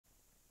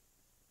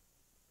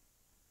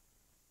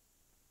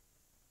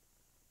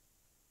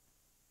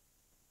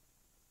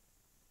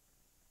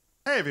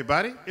Hey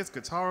everybody, it's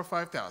Guitar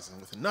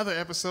 5000 with another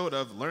episode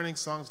of Learning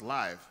Songs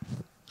Live.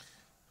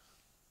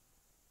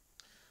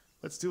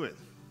 Let's do it.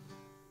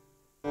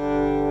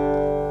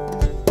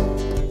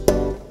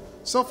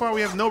 So far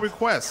we have no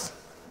requests.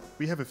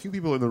 We have a few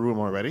people in the room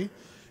already,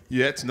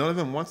 yet none of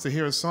them wants to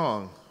hear a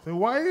song. Then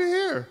why are you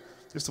here?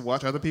 Just to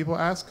watch other people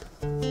ask?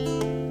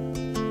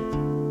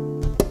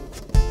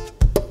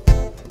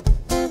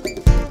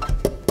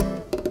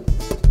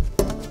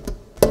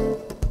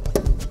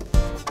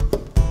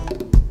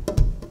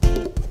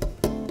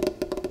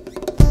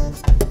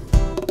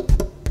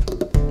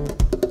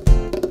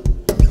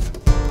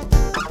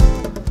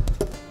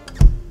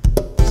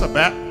 What's up,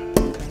 Bat?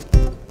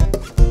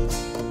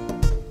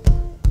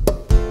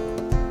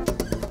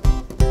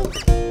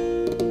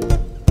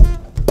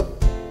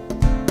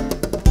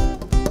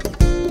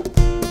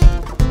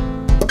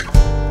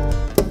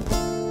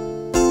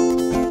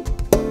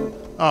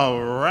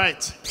 All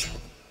right.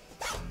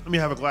 Let me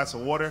have a glass of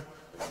water.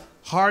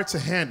 Hard to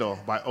Handle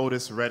by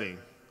Otis Redding.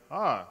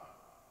 I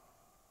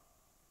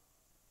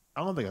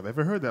don't think I've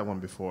ever heard that one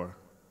before.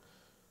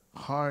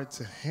 Hard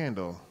to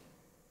Handle.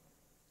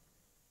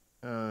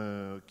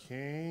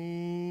 Okay.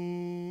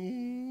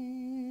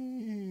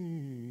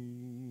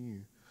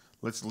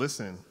 Let's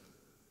listen.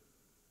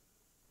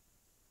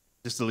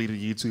 Just deleted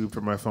YouTube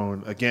from my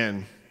phone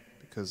again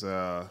because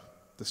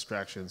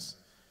distractions.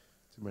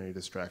 Too many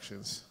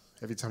distractions.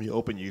 Every time you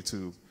open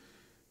YouTube,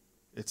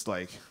 it's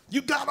like,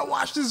 you gotta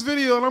watch this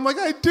video. And I'm like,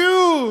 I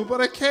do,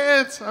 but I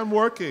can't. I'm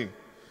working.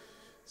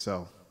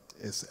 So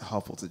it's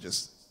helpful to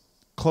just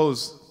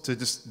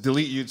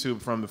delete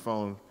YouTube from the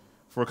phone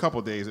for a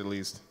couple days at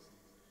least.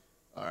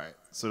 All right,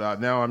 so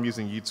now I'm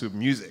using YouTube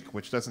Music,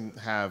 which doesn't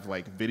have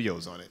like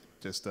videos on it,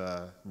 just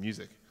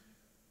music.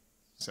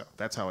 So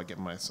that's how I get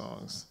my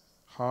songs.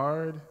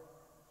 Hard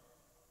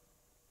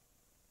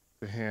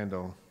to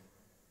Handle.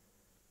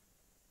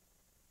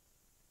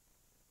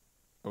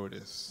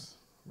 Otis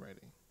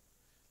Redding.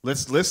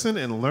 Let's listen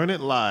and learn it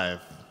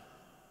live.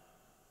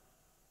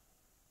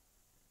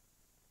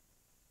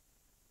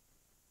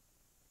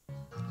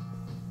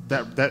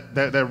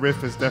 That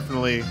riff is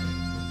definitely.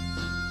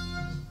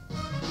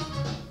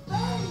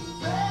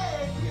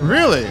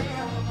 Really?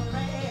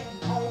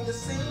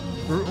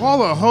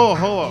 Hold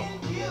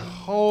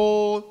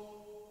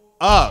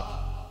up.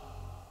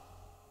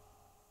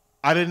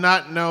 I did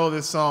not know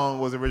this song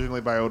was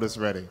originally by Otis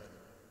Redding.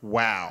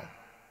 Wow.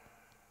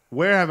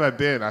 Where have I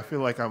been? I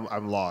feel like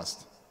I'm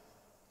lost.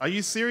 Are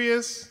you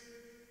serious?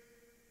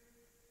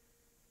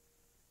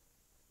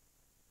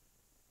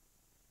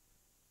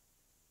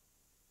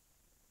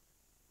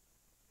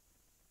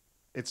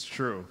 It's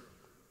true.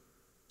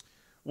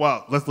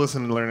 Well, let's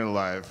listen and learn it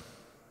live.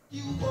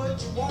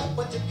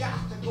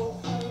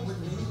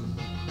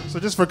 So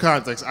just for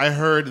context, I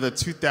heard the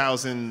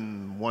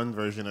 2001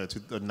 version of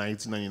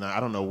 1999. I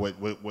don't know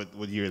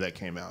what year that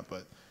came out,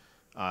 but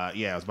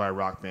yeah, it was by a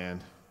rock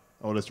band.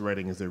 Otis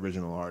Redding is the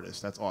original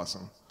artist. That's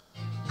awesome.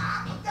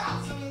 I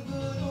got some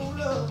good old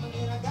love,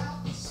 and I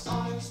got the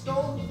song in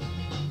store.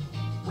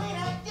 When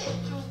I get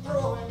through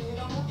throwing it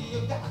on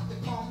you, got to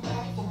come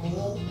back for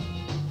more.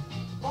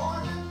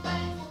 Boys and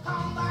things will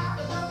come by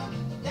the love.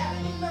 That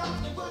ain't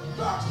nothing but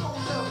drugstore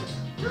love.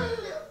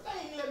 Pretty little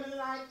thing, let me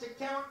like to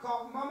count,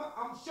 cause mama,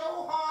 I'm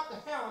so hard to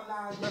handle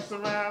now. Mess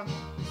around.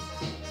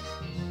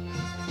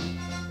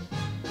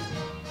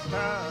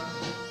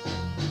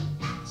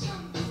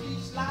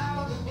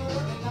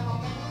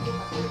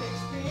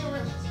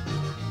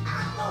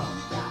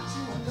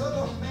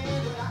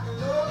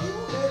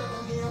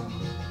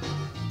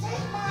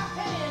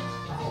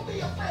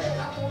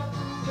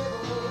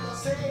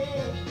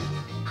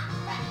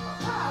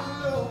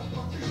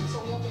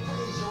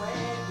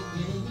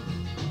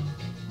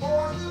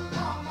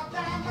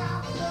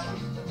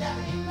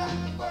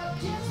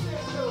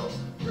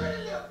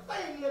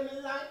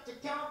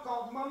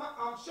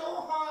 I'm so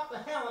hard to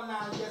hell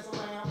now, yes I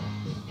am.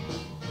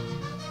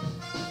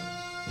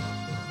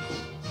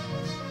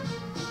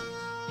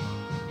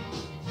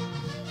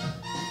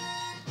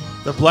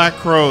 The Black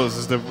Crowes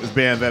is the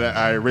band that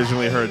I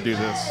originally heard do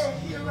this.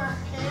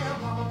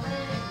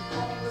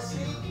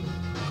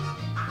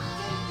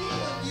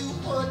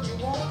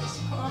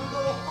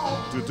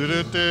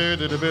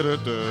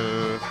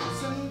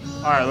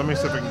 All right, let me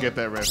see if I can get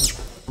that riff.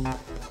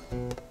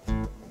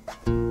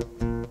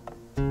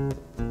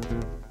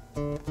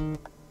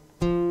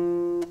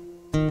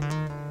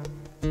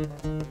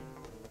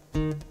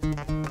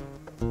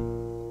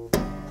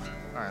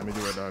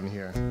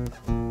 Here.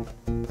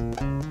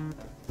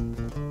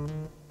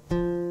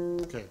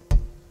 Okay.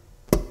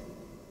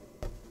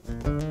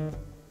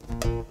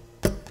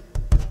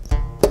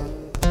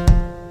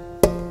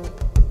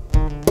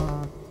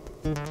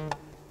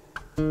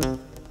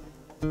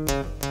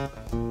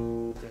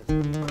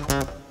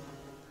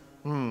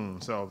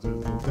 So.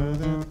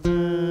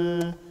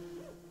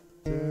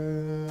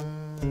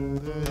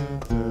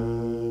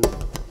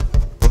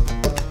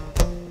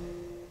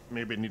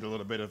 Maybe need a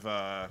little bit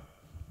of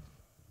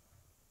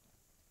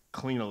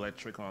clean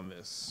electric on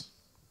this.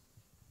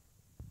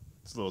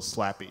 It's a little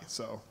slappy,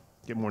 so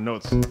get more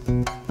notes.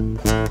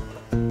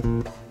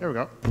 There we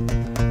go.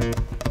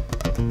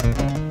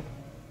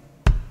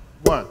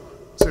 1,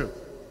 2,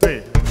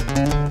 3.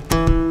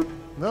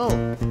 No.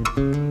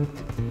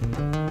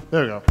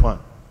 There we go. 1,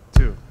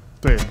 2,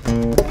 3.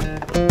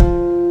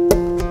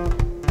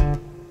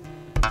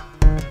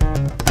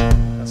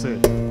 That's it.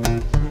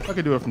 I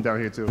could do it from down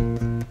here too.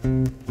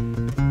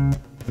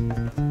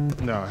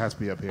 No, it has to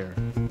be up here.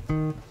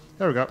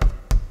 There we go.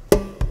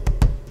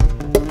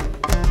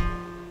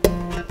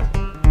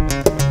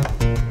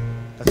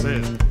 That's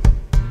it.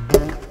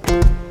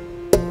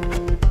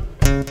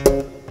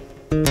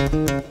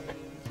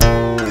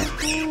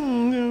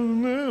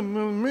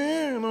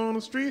 Man on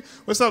the street.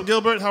 What's up,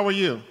 Gilbert? How are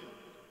you?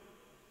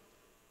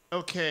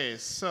 Okay,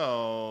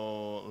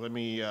 so let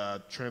me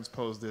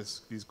transpose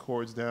these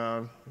chords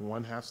down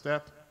 1/2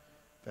 step.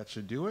 That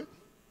should do it.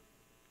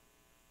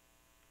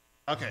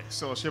 Okay,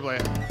 so it should be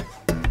like.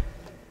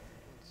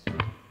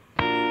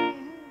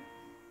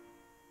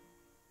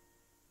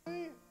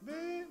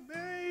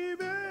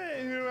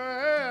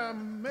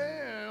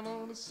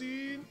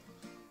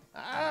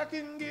 I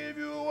can give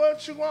you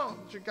what you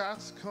want. You got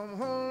to come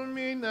home with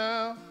me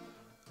now.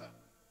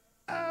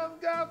 I've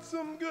got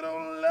some good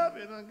old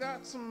loving. I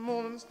got some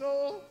more in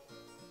store.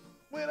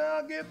 When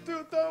I get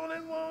through throwing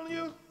it on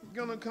you,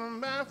 you're gonna come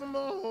back for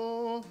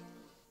more.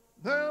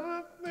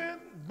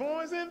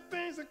 Boys and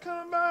things that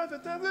come by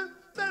that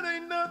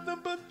ain't nothing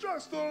but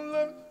drugstore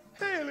love.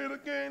 Hey, little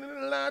gang in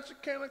the light, you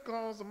can't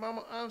call so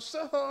mama. I'm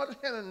so hard to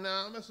handle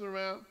now. I'm messing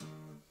around.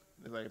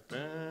 It's like,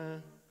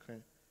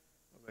 okay.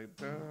 Like,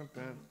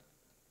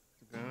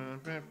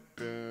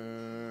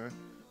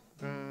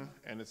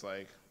 and it's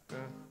like,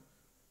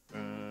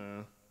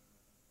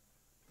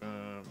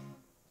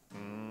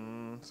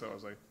 so I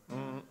was like,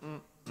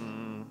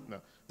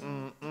 no,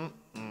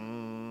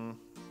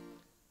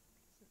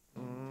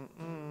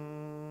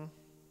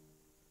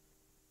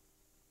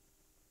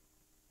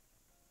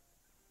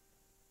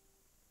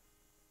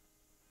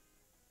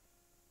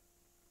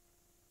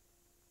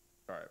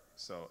 all right,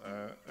 so,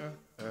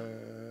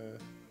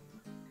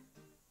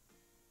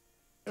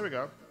 there we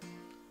go.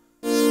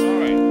 All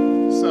right,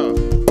 so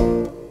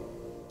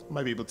I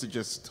might be able to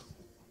just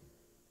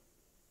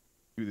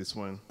do this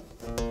one.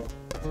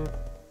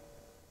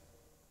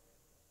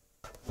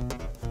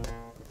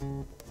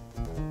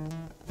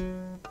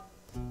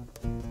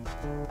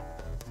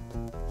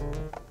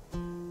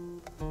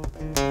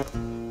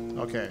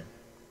 Okay.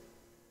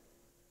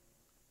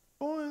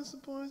 Boys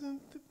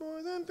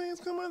and things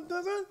come on,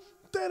 doesn't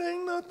that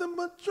ain't nothing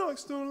but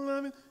drugstore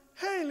loving.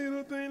 Hey,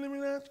 little thing, let me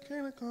let you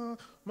can't call.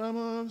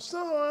 Mama, I'm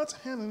so hard to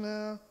handle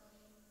now.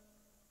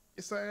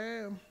 Yes, I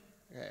am.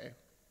 Okay.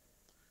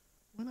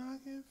 When I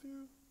give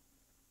you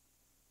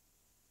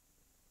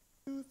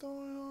throw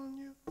it on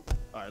you.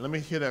 All right, let me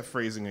hear that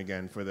phrasing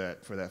again for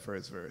that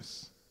first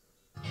verse.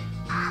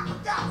 I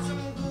got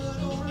some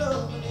good old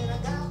love and I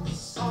got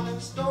this on in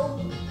store.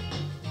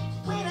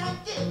 When I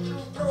get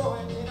through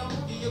throwing it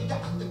on you, you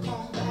got to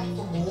come back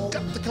for more.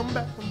 Got to come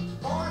back for more.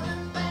 Boys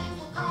and things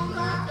will come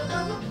like a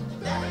dozen.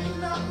 That ain't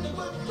nothing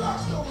but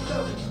drugstore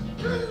loving.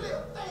 Pretty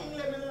little thing,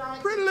 let me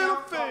like Pretty little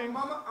thing.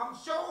 Mama, I'm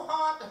so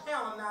hard to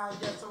handle now,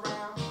 yes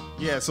around.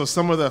 Yeah, so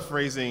some of the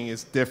phrasing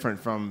is different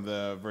from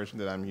the version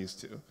that I'm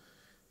used to.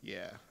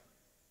 Yeah.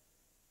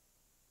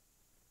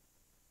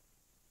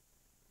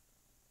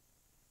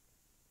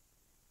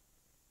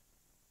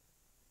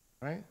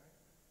 Right?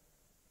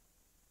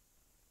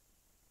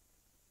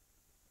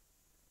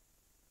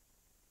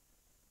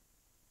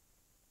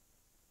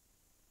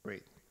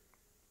 Great.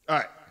 All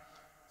right.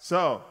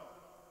 So,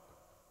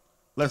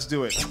 let's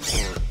do it.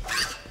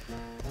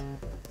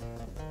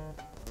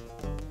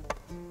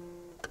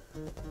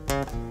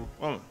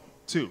 1,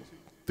 2,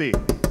 3,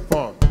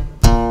 4.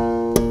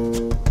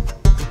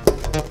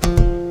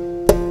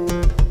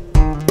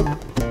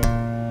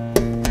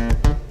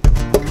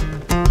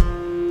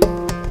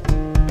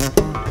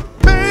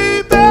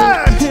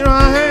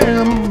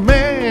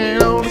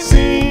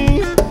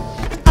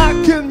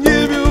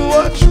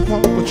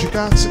 But you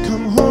got to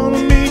come home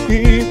with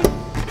me.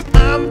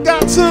 I've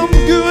got some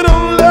good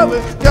old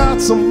loving,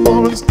 got some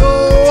more in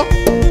store.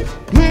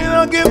 When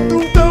I get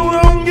through throwing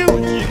on you,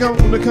 you're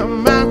gonna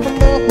come back for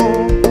more.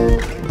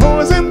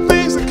 Boys and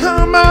things that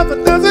come out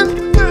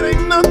that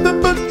ain't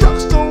nothing but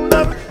drugstore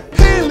loving.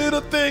 Hey,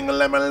 little thing,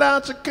 let me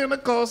light your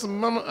chemicals, and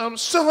mama, I'm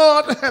so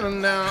hard to handle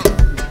now.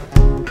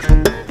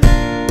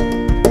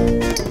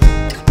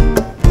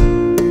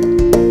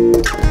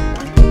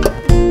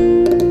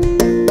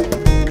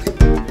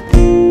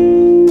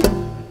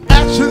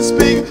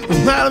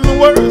 Louder than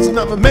words, and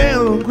I'm a man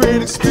of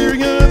great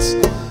experience.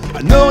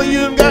 I know you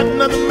ain't got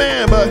another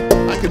man, but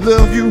I could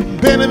love you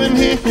better than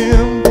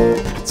him.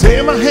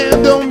 Take my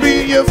hand, don't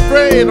be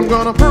afraid. I'm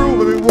gonna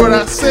prove every word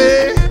I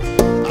say.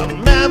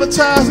 I'm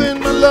advertising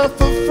my love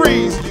for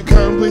free, so you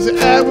come please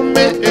act with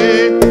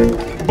me.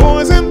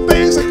 Boys and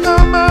things that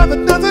come out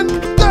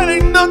that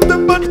ain't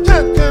nothing but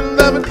chicken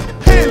loving.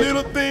 Hey,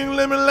 little thing,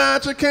 let me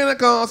light your candle,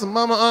 cause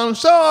mama, I'm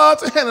so hard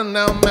to handle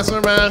now, messing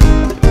around.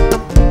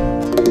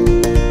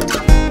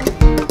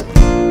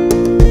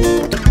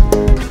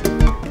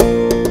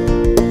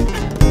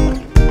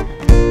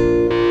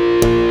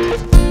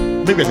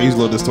 Maybe I can use a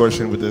little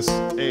distortion with this.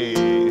 Hey.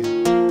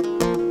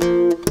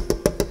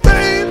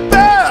 Baby,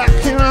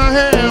 here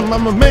I am,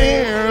 I'm a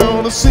man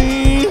on the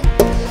scene.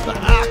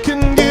 I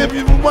can give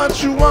you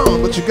what you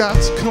want, but you got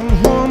to come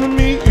home with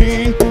me.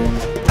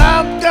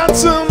 I've got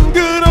some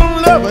good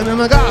on loving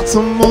and I got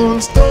some more in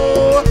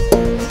store.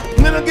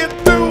 And then I get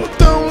through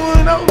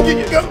throwing on, get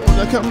you going,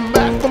 I come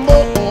back for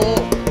more.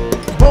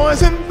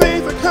 Boys and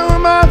things that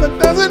come out that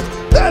does it,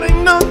 that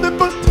ain't nothing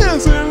but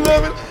tensor and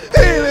loving.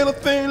 Hey little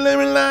thing, let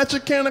me light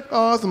your candy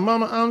cars, and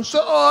mama, I'm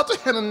sure to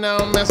hit it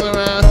now, mess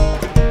around.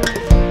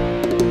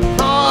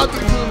 Hard to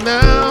do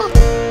now.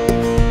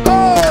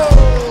 Oh!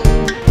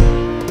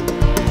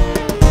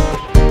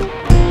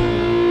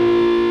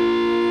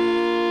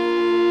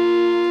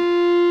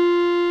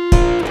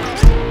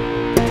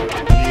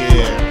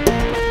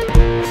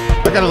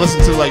 Yeah. I gotta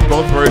listen to like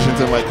both versions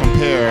and like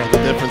compare the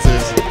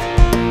differences.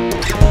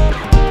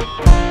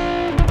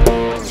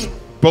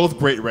 Both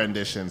great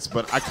renditions,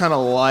 but I kind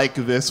of like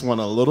this one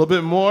a little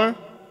bit more.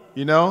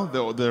 You know,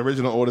 the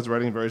original Otis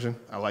Redding version.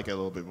 I like it a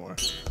little bit more,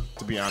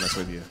 to be honest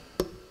with you.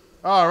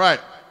 All right.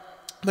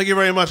 Thank you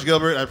very much,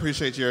 Gilbert. I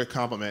appreciate your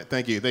compliment.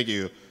 Thank you, thank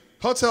you.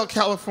 Hotel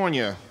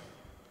California.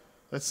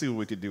 Let's see what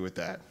we could do with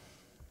that.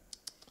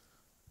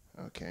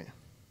 Okay.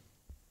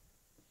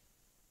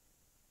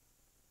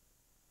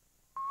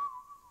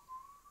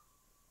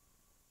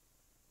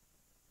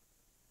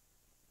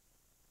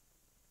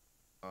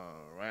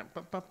 All right.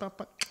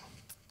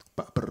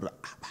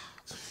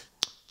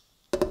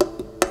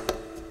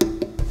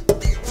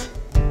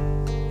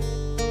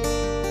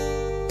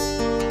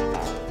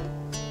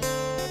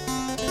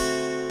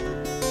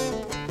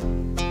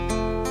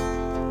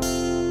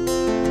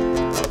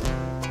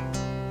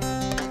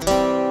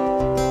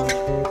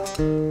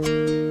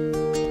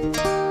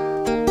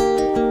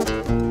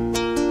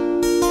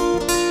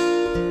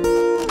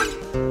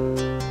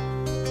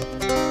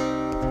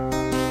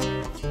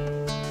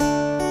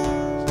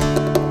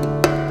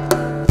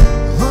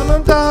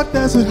 Dark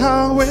desert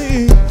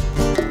highway,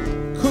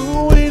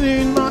 cool wind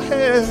in my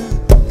hair,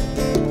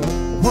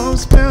 one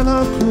span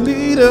of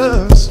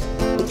leaders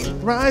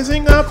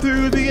rising up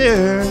through the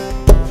air.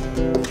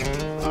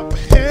 Up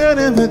ahead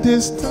in the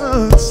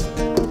distance,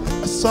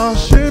 I saw a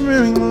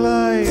shimmering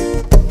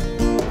light.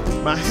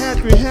 My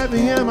head grew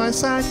heavy and my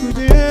sight grew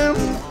dim.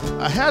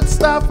 I had to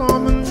stop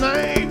on the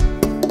night.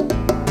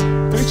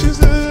 Pictures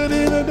stood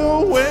in the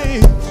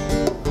doorway.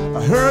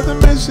 I heard the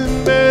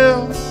mission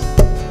bell.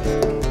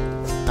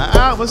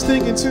 I was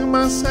thinking to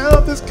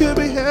myself, this could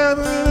be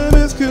heaven and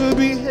this could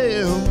be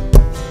hell.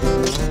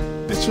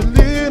 Then she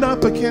lit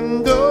up a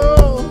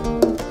candle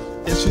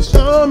and she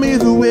showed me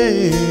the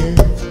way.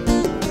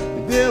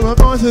 There were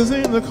voices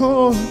in the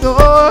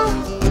corridor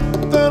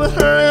that I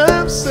heard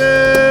them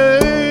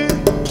say,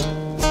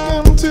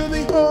 come to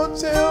the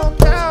Hotel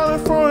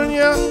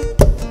California.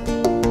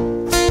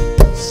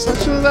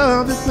 Such a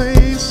lovely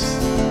place,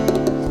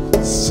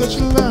 such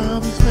a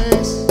lovely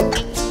place.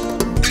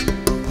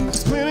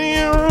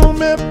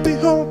 At the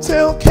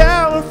Hotel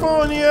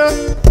California,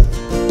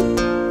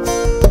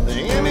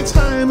 any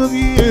time of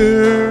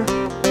year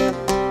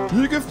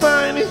you can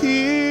find it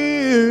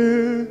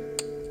here.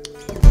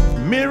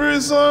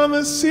 Mirrors on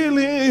the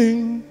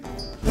ceiling,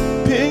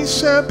 pink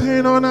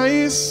champagne on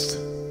ice.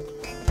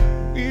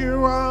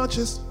 We're all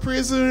just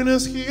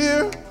prisoners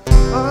here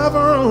of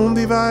our own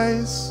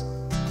device.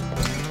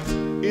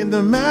 In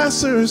the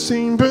master's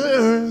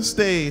chambers,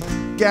 they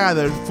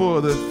gathered for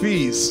the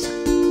feast.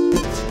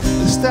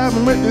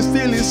 Stabbing with the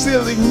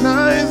silly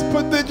knives,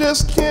 but they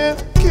just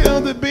can't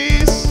kill the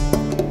beast.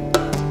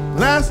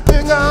 Last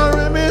thing I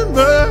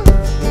remember,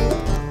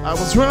 I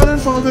was running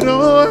for the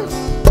door.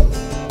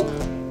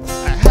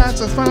 I had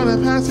to find a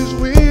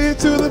passageway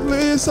to the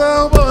place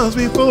I was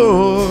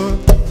before.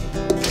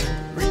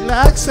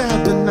 Relax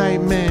at the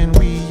night, man,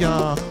 we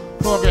are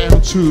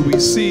programmed to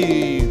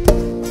receive.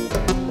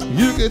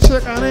 You can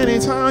check out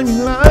anytime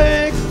you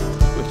like,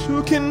 but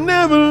you can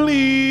never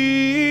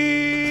leave.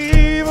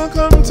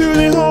 Welcome to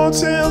the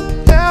Hotel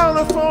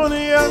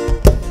California.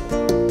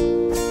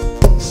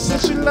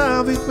 Such a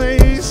lovely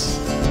place,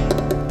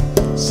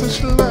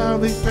 such a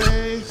lovely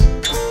place.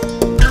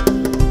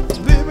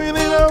 Living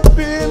it up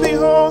in the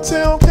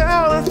Hotel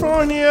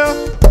California.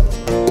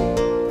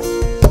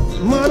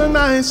 What a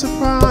nice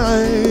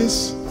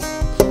surprise.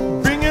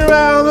 Bring your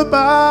alibis.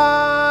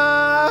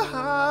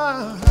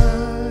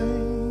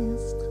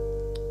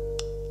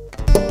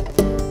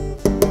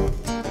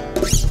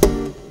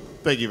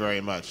 Thank you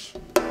very much.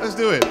 Let's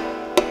do it.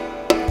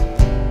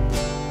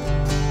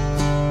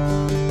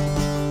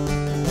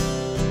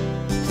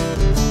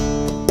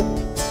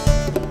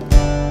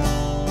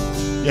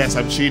 Yes,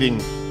 I'm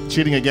cheating.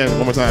 Cheating again,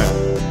 one more time.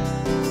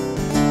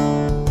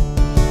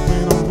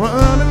 When I'm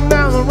running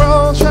down the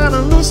road trying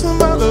to loosen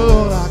my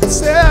load, I got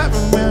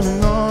 7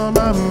 women on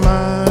my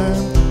mind.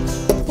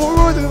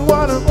 4 that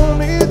what I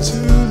only 2,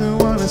 the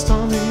one that's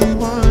told me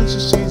once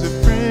she's a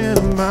friend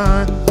of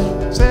mine.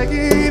 Take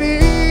it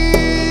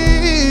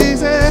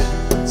easy,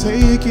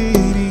 take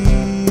it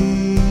easy.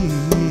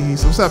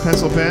 What's up,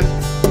 pencil pen?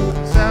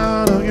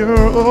 Sound of your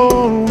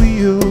own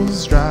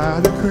wheels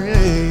drive you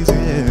crazy.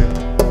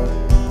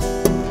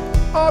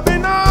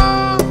 Open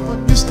up,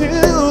 but you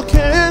still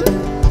can.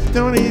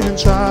 Don't even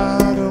try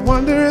to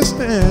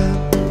understand.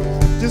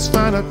 Just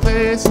find a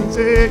place and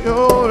take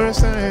your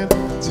stand.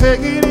 Take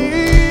it easy.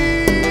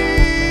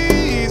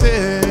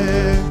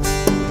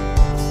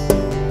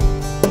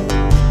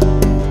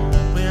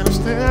 When I'm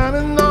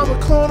standing on the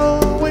corner,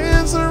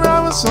 winds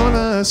around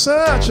Arizona,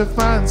 such a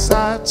fine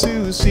sight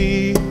to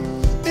see.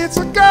 It's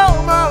a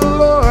girl, my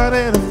lord,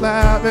 and a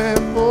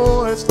flatbed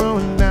boy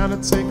slowing down to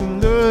take a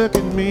look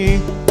at me.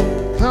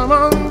 Come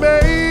on,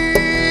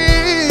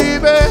 baby,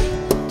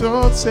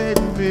 don't say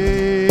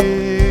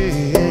baby.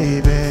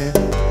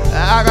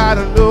 I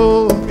gotta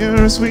know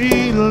your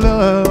sweet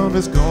love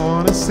is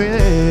gonna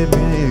save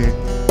me.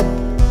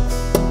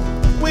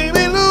 We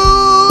may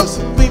lose,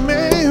 we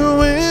may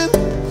win,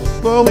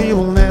 but we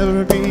will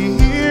never be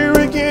here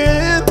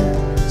again.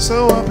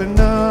 So up and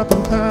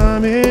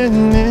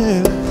climbing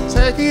in.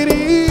 Take it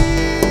easy.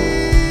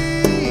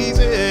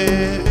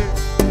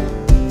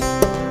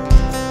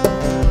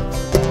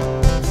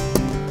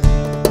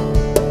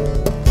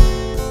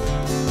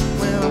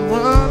 When I'm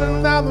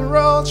running down the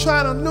road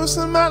trying to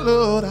loosen my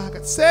load, I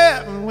got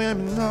 7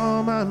 women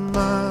on my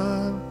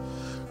mind.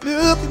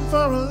 Looking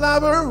for a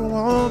lover who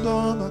won't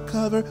on my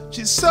cover.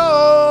 She's so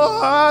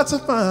hard to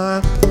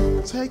find.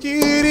 Take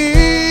it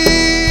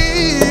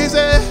easy.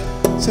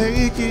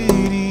 Take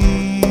it easy.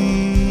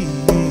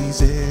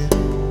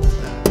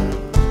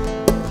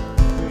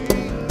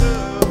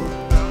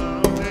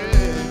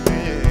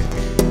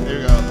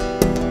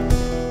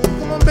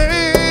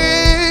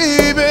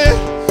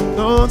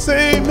 Don't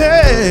say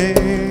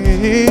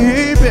maybe.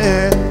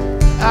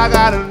 I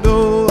gotta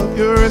know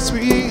your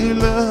sweet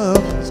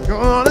love is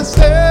gonna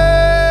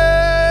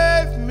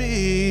save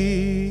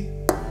me.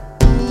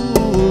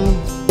 Ooh,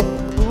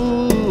 ooh,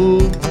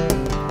 ooh,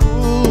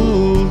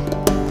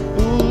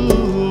 ooh,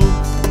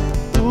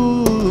 ooh,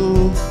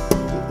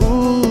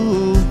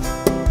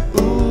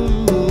 ooh,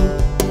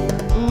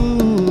 ooh,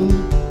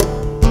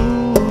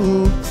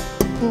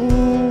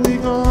 ooh. We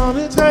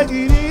gonna take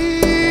it easy.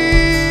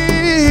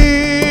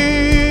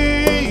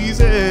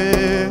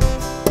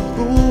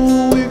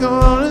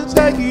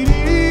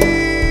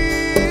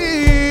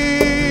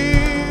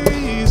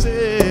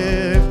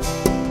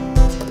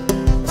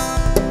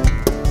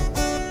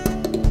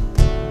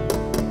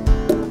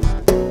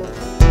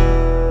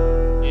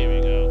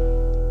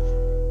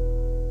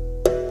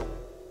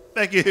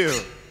 Thank you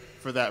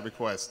for that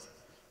request.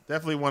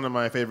 Definitely one of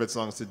my favorite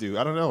songs to do.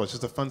 I don't know, it's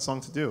just a fun song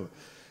to do.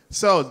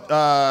 So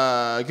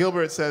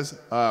Gilbert says,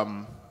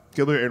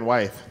 Gilbert and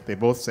wife, they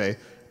both say,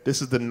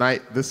 is the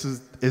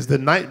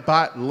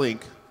Nightbot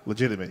link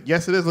legitimate?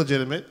 Yes, it is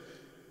legitimate.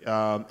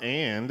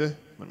 And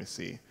let me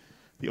see.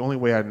 The only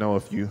way I know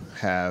if you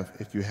have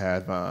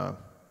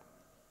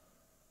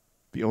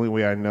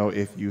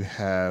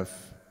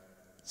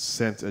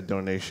sent a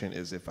donation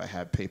is if I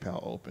have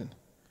PayPal open.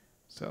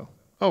 So.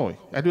 Oh,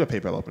 I do have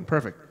PayPal open.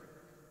 Perfect.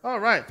 All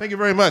right. Thank you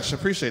very much.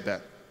 Appreciate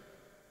that.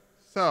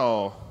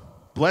 So,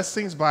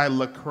 Blessings by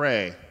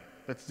Lecrae.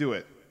 Let's do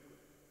it.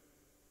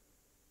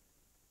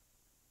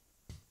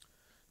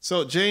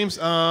 So, James,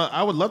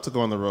 I would love to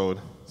go on the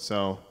road.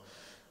 So,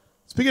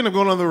 speaking of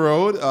going on the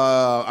road,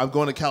 I'm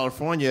going to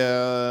California,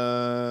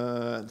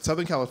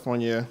 Southern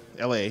California,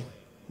 LA,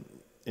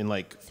 in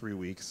like 3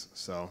 weeks.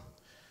 So,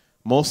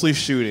 mostly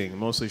shooting.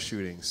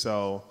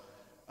 So,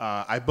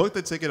 I booked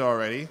the ticket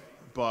already.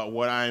 But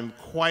what I'm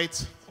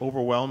quite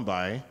overwhelmed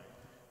by,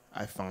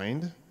 I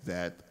find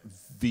that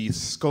the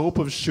scope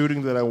of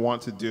shooting that I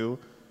want to do,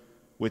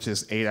 which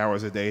is 8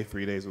 hours a day,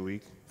 3 days a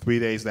week, 3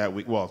 days that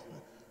week, well,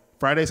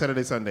 Friday,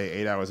 Saturday, Sunday,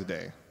 8 hours a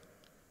day.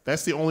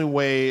 That's the only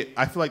way,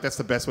 I feel like that's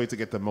the best way to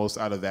get the most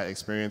out of that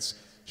experience.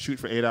 Shoot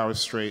for 8 hours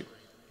straight.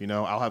 You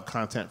know, I'll have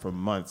content for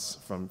months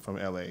from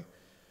LA.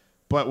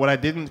 But what I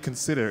didn't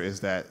consider is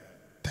that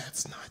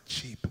that's not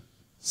cheap.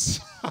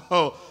 So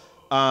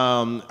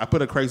I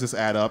put a Craigslist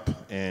ad up,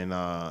 and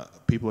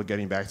people are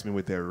getting back to me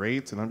with their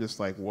rates, and I'm just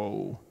like,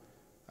 whoa,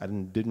 I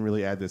didn't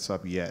really add this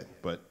up yet,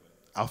 but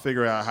I'll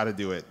figure out how to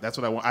do it. That's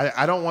what I want.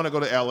 I don't want to go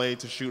to LA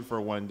to shoot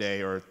for 1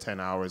 day or 10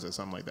 hours or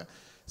something like that.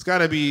 It's got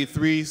to be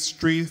three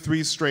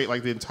straight,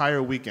 like the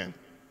entire weekend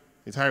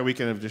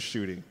of just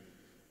shooting.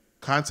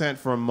 Content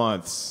for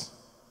months.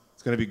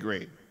 It's going to be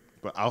great,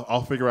 but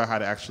I'll figure out how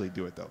to actually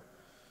do it, though.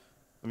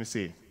 Let me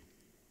see.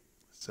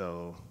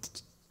 So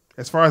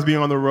as far as being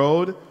on the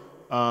road,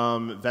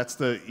 that's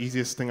the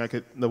easiest thing I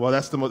could. Well,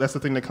 that's the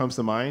thing that comes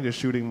to mind. Is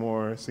shooting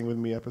more Sing With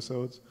Me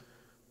episodes.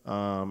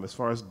 As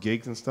far as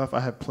gigs and stuff,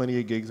 I have plenty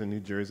of gigs in New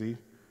Jersey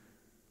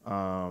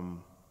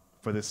for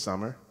this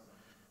summer.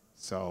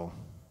 So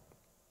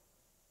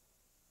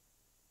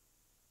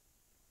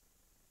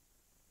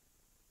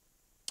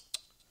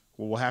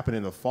what will happen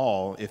in the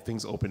fall if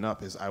things open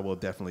up is I will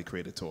definitely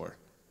create a tour,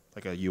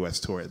 like a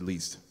U.S. tour at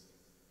least.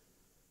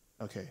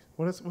 Okay,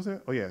 what's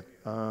that? Oh yeah,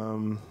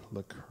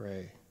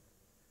 Lecrae.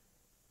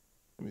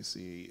 Let me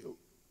see.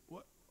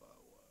 What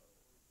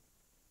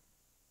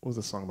was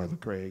the song by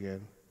Lecrae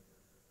again?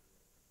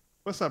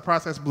 What's up,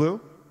 Process Blue?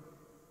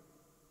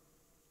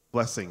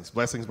 Blessings.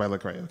 Blessings by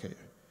Lecrae. Okay.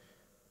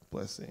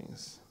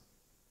 Blessings.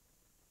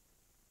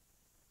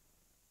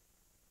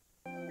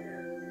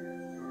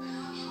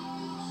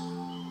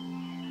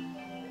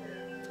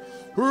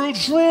 Earl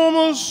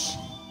drummers.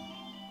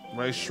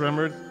 Ray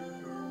Shremmerd.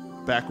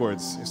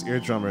 Backwards. It's ear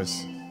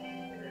drummers.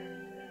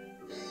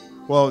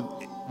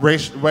 Well,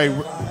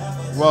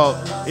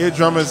 ear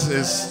drummers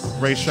is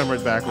Ray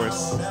Shremmerd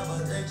backwards.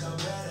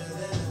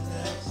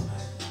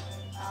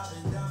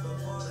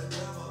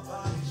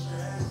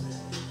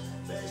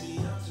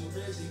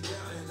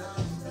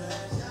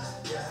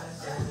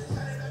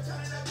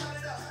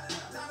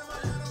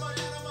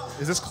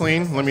 Is this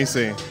clean? Let me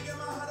see.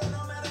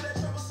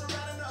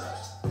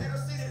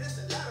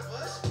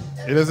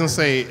 It doesn't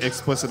say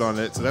explicit on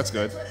it, so that's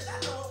good.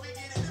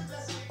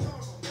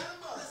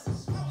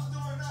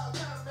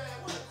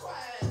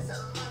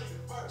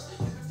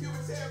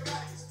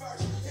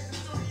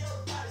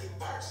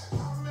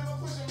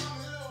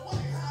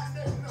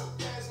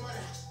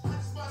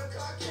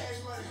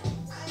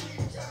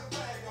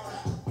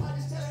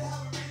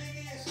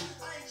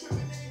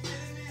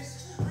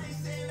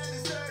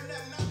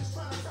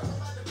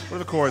 What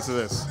are the chords of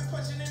this?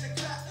 Let's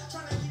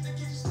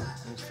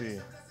see.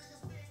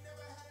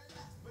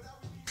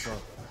 So,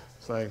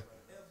 it's like.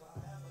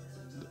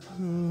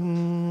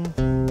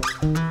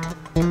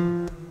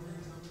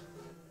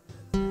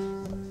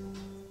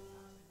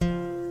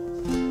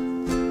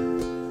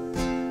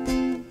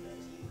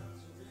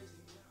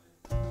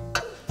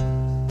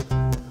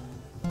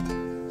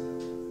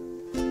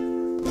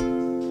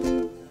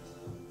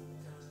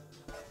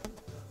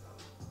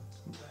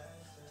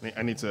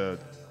 I need to.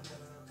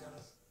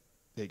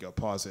 There you go.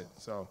 Pause it.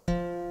 So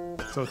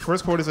the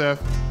first chord is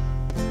F.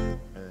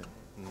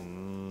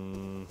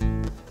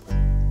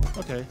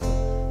 Okay.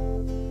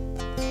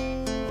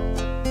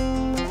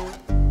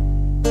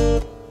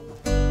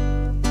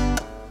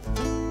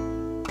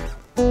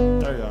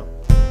 There you go.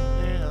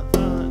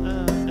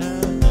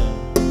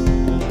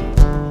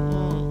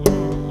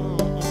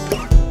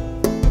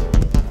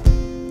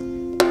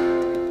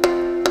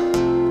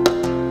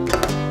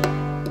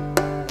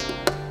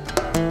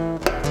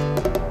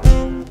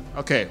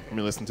 Okay, let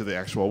me listen to the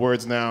actual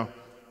words now.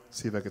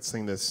 See if I could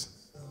sing this.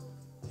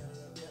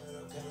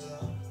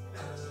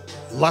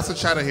 Lots of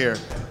chatter here.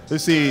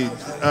 Let's see,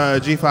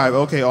 G5,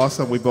 okay,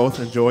 awesome. We both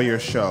enjoy your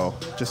show.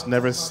 Just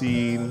never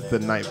seen the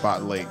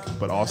Nightbot Lake,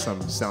 but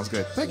awesome. Sounds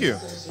good. Thank you.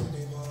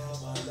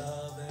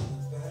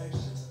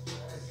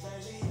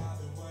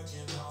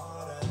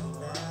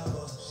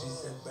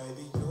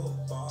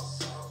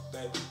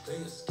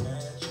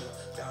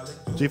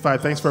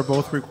 G5, thanks for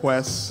both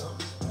requests.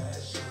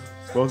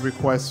 Both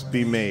requests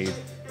be made.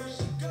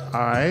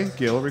 I,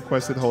 Gil,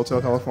 requested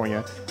Hotel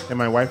California, and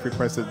my wife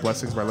requested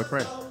Blessings by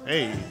Lecrae.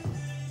 Hey.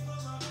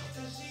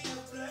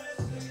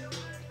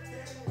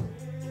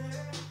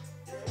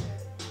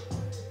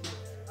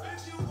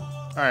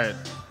 All right,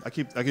 I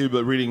keep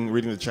reading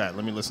the chat.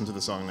 Let me listen to the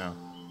song now.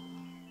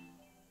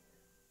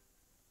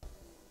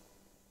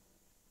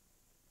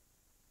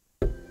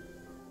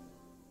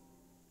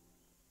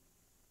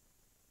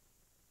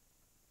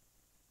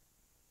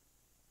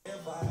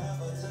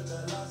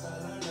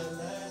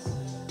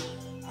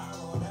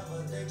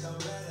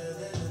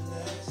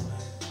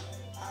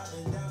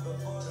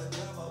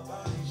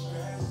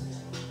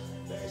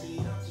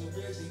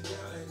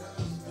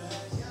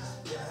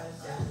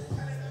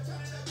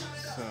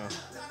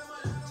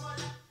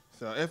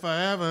 So if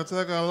I ever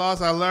took a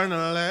loss, I learned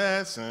a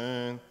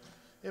lesson.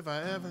 If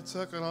I ever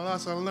took a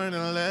loss, I learned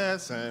a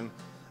lesson.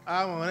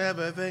 I won't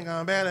ever think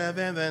I'm better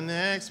than the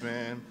next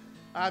man.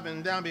 I've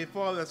been down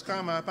before, let's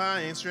come up,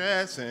 I ain't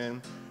stressing.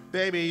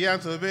 Baby, I'm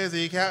too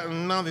busy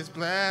counting all these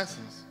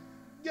blessings.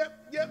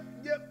 Yep.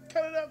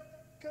 Cut it up.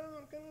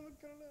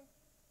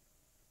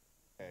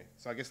 Okay,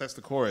 so I guess that's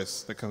the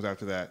chorus that comes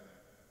after that.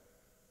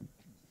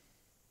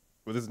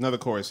 Well, there's another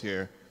chorus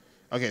here.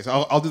 Okay,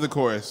 so I'll do the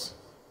chorus.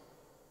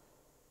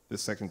 The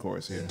second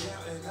chorus here.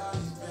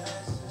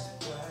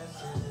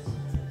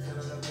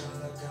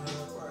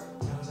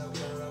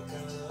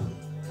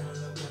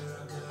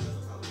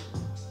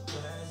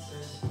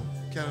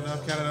 Count it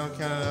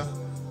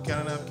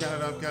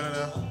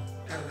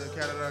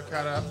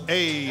up.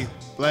 Hey,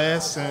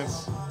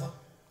 blessings.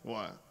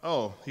 What?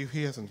 Oh, he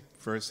has a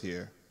verse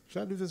here.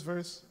 Should I do this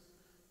verse?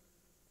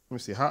 Let me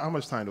see. How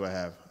much time do I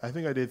have? I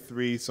think I did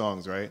 3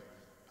 songs, right?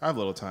 I have a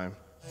little time.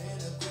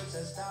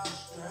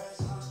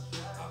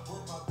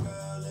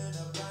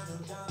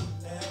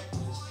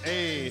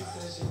 Hey,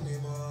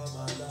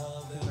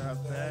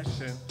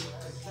 affection,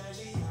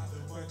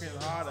 working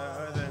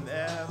harder than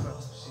ever.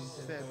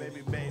 Said, baby,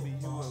 you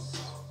will.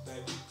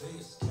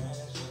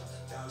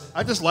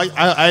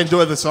 I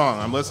enjoy the song.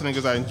 I'm listening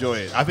because I enjoy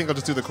it. I think I'll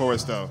just do the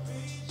chorus though.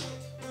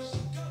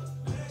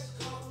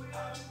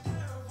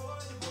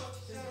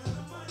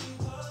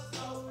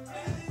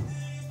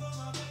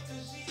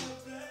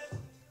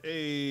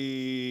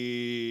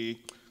 Hey,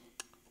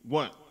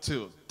 1,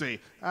 2, 3.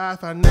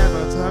 If I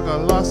never took a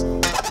loss.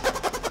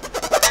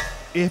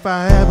 If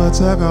I ever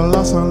took a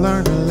loss and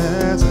learned a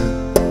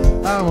lesson,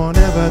 I won't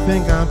ever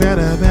think I'm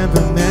better than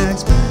the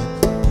next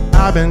man.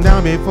 I've been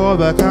down before,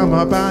 but come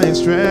up, I ain't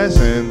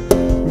stressing.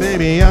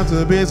 Maybe I'm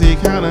too busy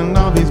counting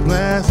all these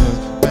blessings.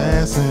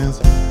 Blessings.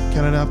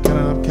 Count it up, count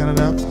it up, count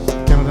it up.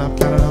 Count it up,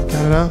 count it up,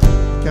 count it up.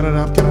 Count it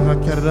up, count it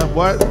up, count it up.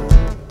 What?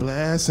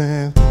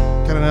 Blessings.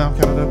 Count it up,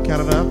 count it up,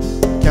 count it up.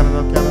 Count it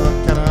up, count it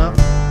up, count it up.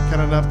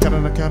 Count it up, count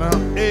it up, count it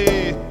up.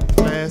 Hey,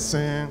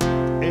 blessing.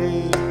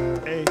 Hey,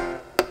 hey.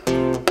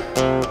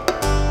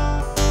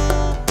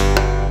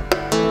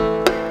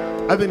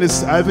 I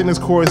think this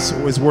chorus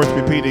is worth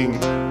repeating.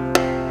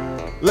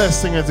 Let's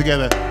sing it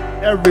together.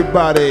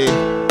 Everybody.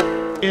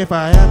 If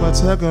I ever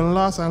took a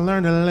loss, I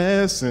learned a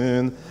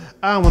lesson.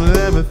 I won't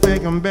ever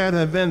think I'm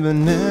better than the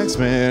next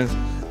man.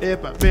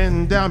 If I've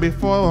been down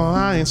before,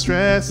 I ain't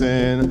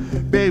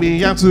stressing.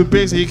 Baby, I'm too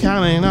busy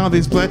counting all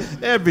these play.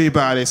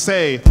 Everybody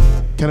say,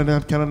 count it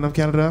up, count it up,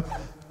 count it up.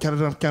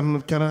 Count it up, count it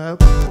up, count it up.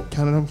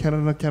 Count it up, count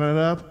it up, count it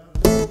up.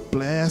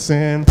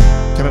 Blessing.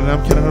 Count it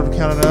up, count it up,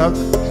 count it up.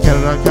 Count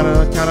it up, count it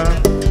up, count it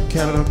up.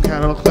 Count it up,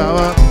 count it up, count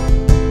it up.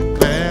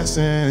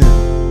 Blessing.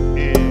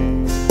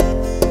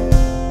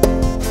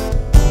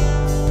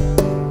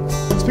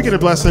 Speaking of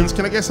blessings,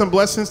 can I get some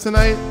blessings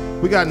tonight?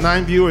 We got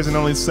 9 viewers and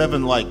only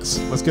 7 likes.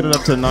 Let's get it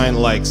up to 9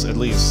 likes at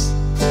least.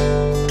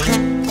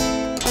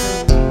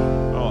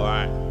 All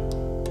right.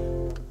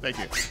 Thank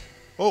you.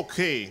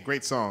 Okay,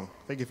 great song.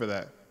 Thank you for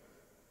that.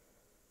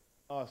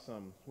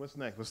 Awesome. What's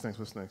next? What's next?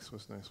 What's next?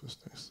 What's next? What's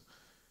next?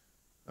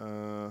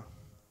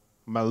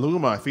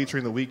 Maluma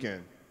featuring The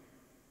Weeknd.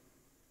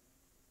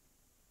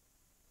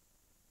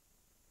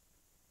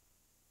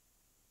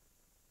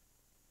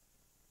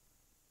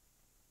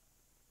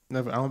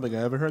 I don't think I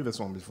ever heard this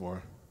one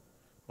before.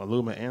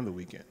 Maluma and The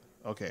Weeknd.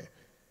 Okay.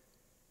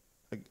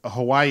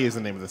 Hawaii is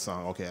the name of the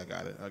song. Okay, I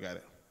got it. I got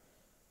it.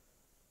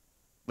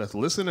 Let's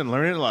listen and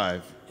learn it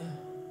live.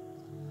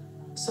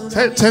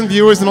 10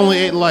 viewers and only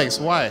 8 likes.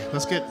 Why?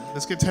 Let's get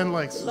 10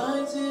 likes.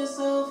 Lying to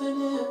yourself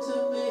and him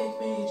to make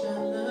me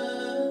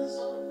jealous.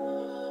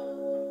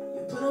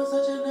 You put on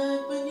such an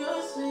act when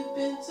you're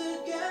sleeping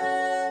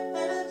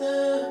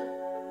together.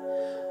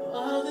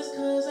 All this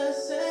 'cause I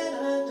said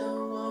I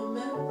don't want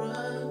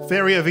mirrors.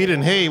 Fairy of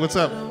Eden, hey, what's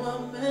up?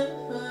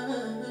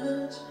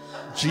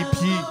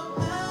 GP.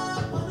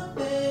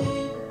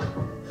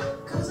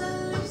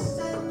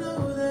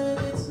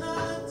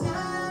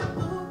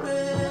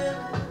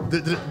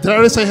 Did I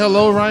already say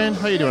hello, Ryan?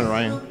 How you doing,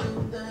 Ryan?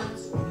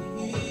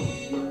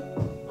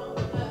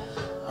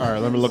 All right,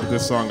 let me look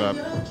this song up.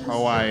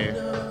 Hawaii.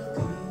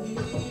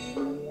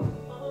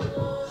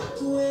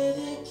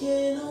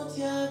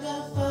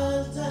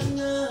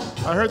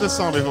 I heard this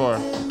song before.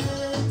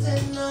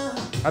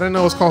 I didn't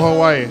know it was called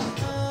Hawaii.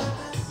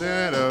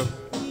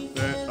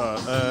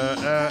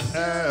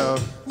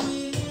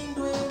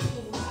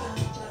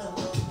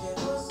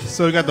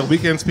 So we got The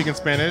Weeknd speaking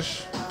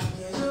Spanish.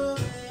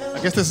 I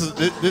guess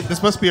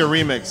this must be a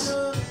remix.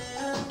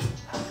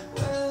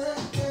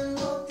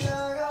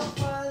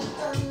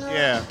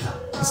 Yeah,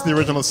 this is the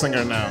original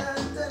singer now.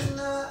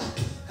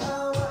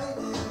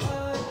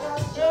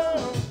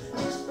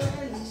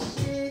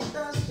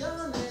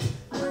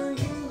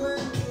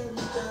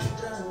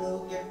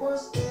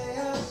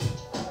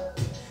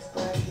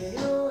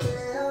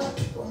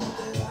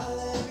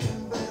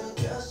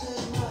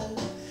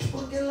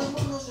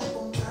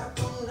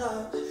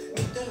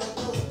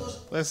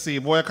 Let's see,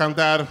 voy a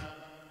cantar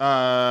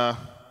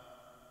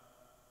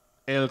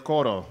el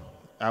coro.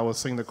 I will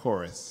sing the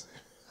chorus.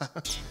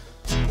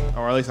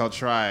 Or at least I'll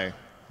try.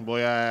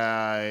 Voy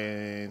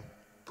a...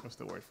 What's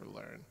the word for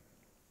learn?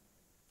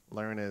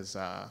 Learn is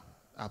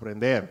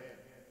aprender.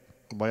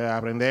 Voy a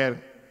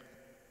aprender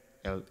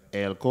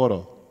el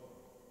coro.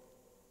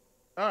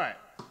 All right.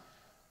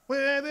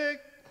 Let me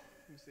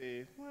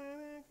see.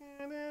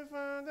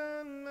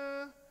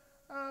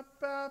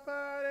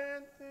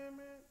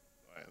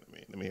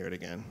 Let me hear it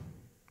again.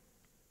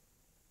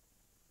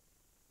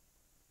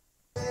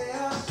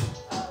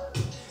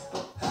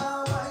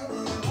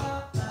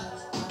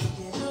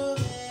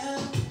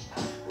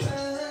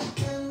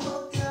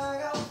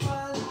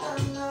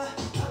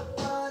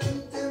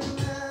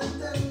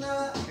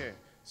 Okay,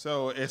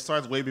 so it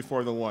starts way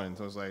before the one,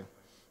 so it's like.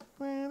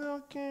 Let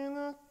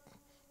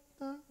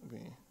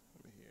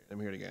me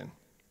hear it again.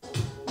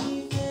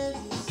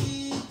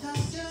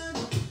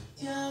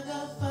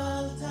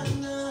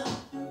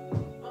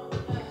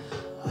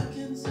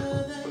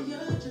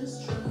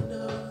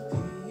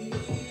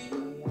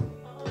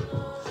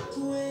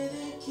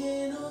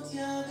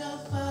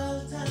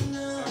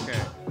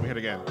 It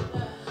again.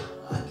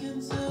 I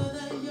can tell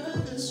that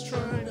you're just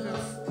trying to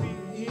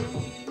feel.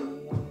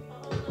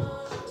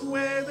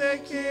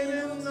 Puede que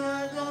no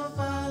haga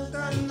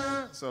falta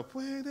nada. So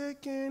puede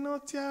que no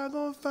te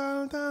haga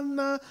falta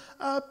nada.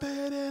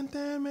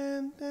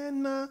 Aparentemente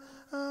nada.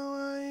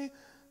 Hawaii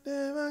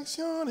de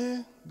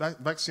vacaciones.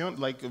 Vaccine,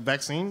 like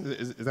vaccine?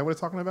 Is that what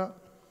it's talking about?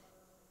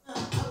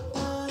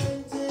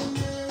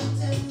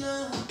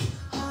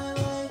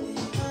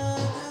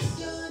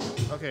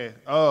 Okay.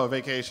 Oh,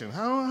 vacation.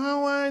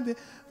 How I de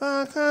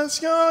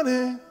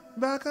vacaciones,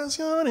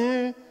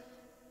 vacaciones.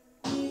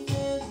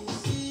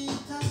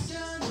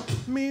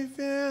 Mi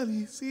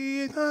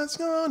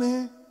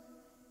felicitaciones.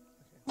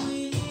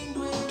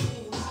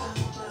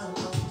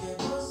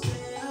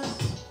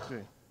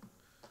 Okay.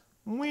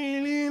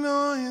 Muy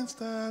lindo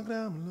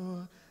Instagram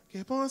lo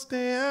que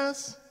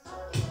posteas.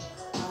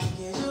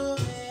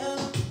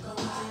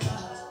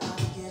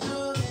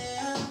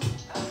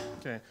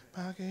 Okay.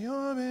 Pa' que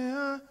yo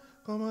vea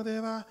cómo te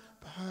va,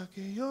 pa'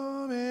 que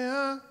yo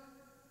vea.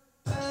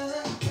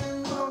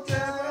 No te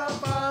va a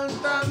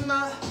faltar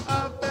nada,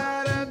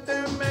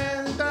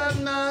 aparentemente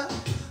nada.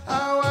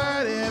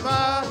 Agua de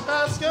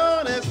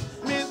vacaciones,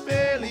 mis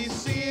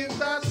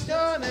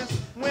felicitaciones.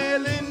 Muy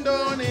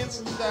lindo en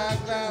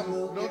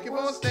Instagram lo que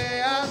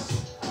posteas,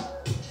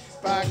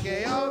 pa'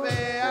 que yo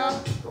vea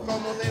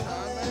cómo te va.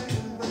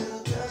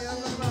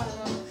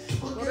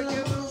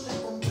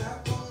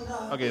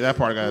 Okay, that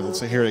part, guys. Let's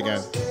hear it again.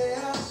 Okay,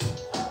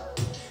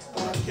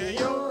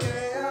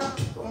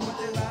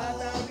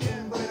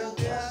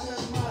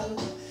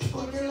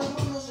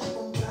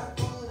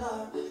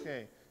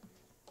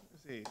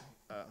 let's see.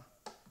 Okay.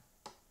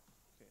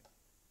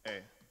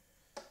 Hey.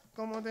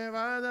 ¿Cómo te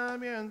va da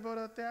bien,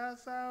 pero te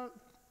has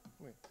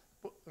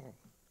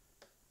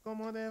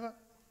 ¿Cómo te va?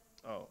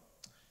 Oh.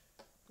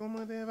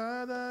 ¿Cómo te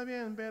va da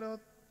bien, pero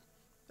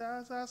te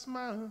has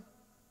mal? And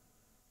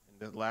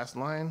the last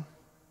line.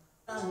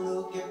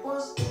 Lo que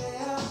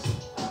posteas,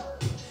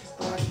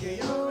 para que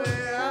yo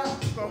vea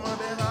cómo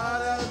te va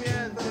da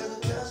bien, pero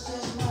te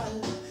haces mal,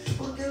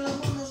 porque el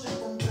amor no se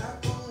compra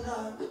con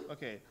nada.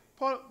 Okay.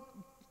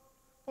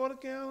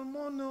 Porque el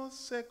mono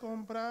se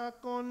compra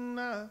con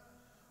nada.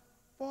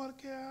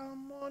 Porque el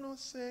mono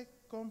se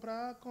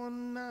compra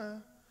con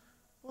nada.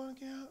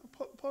 Porque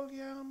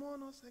el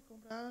mono se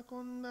compra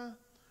con nada.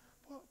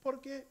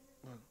 Porque.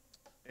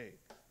 Hey.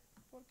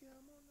 Porque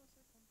el mono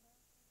se compra.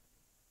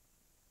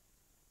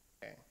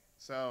 Okay.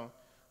 So,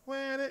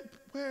 puede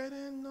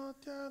no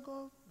te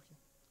hago.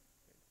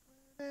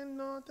 Puede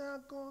no te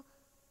hago.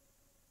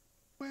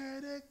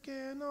 Puede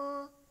que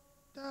no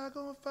te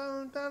hago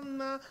falta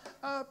nada.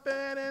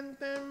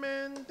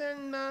 Aparentemente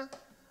nada.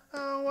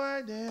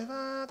 Agua de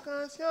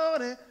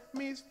vacaciones,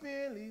 mis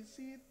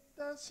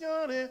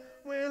felicitaciones.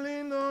 Muy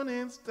lindo en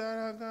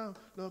Instagram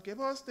lo que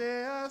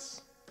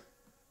posteas,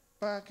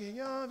 pa' que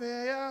yo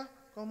vea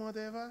cómo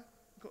te va.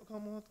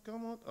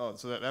 Oh,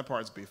 so that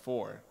part's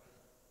before.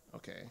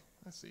 Okay,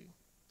 let's see.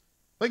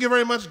 Thank you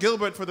very much,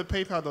 Gilbert, for the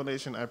PayPal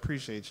donation. I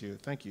appreciate you.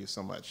 Thank you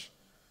so much.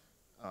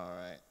 All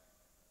right.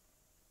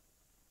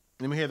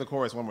 Let me hear the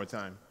chorus one more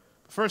time.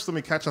 First, let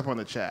me catch up on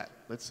the chat.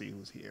 Let's see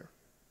who's here.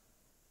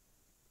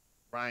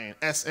 Ryan,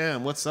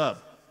 SM, what's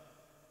up?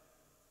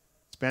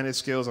 Spanish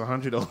skills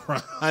 100 over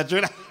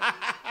 100.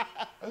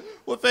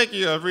 Well, thank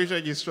you. I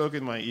appreciate you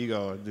stroking my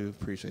ego. I do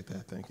appreciate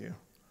that. Thank you.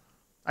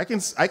 I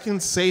can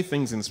say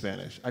things in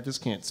Spanish. I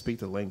just can't speak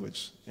the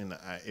language, and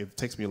it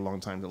takes me a long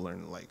time to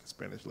learn like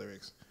Spanish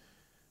lyrics.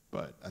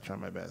 But I try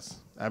my best.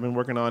 I've been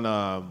working on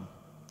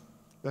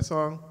that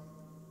song.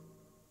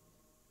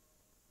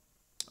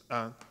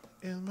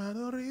 El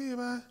mano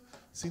arriba,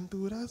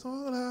 cintura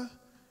sola,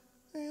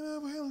 en la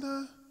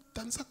vuelta.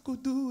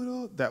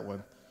 That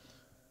one.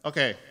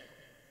 Okay.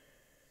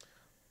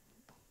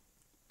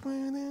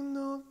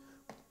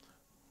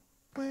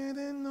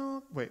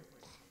 Wait.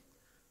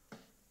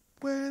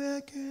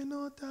 Puede que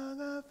no te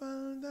haga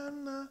falta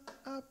nada,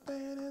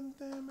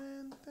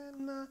 aparentemente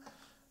nada.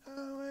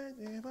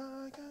 De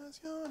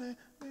vacaciones,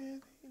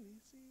 de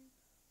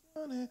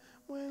felicitaciones,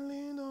 muy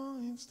lindo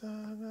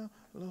Instagram,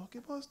 lo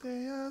que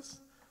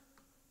posteas,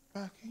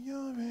 pa' que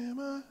yo vea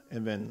más.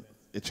 And then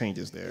it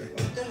changes there.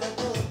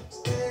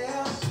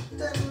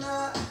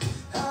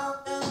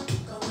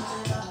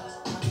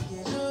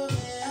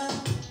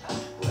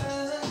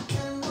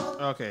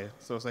 Okay,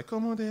 so it's like,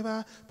 ¿cómo te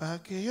va? Pa'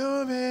 que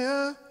yo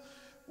vea.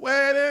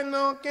 Puede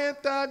no que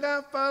te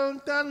haga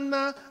falta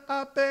nada,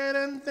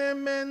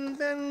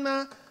 aparentemente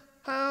nada.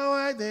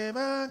 Hawaii de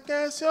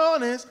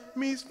vacaciones,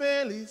 mis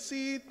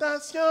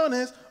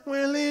felicitaciones.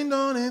 Muy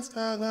lindo en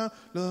Instagram,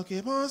 lo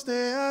que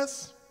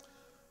posteas.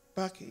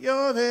 Pa' que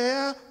yo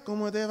vea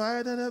cómo te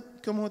va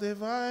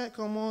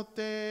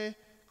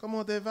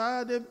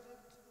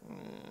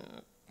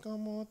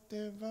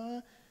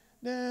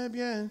de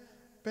bien,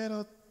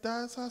 pero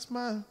estás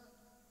mal.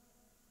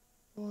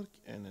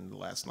 And then the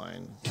last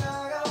line.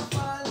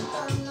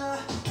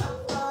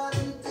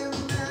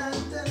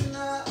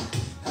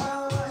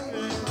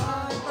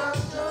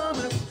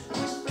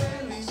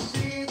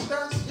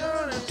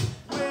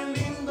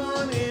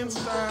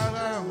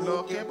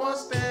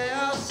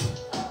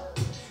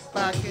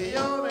 Pa' que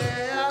yo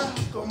vea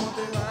cómo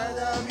te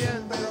vaya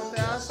bien, pero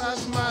te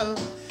haces mal.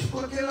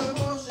 Porque el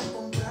amor se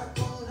compra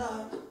con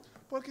nada.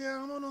 Porque el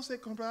amor no se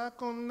compra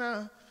con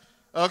nada.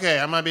 Okay,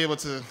 I might be able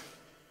to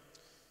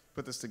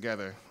put this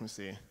together. Let me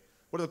see.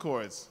 What are the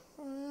chords?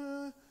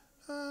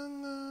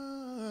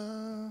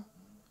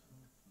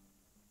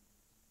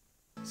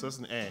 So it's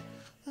an A.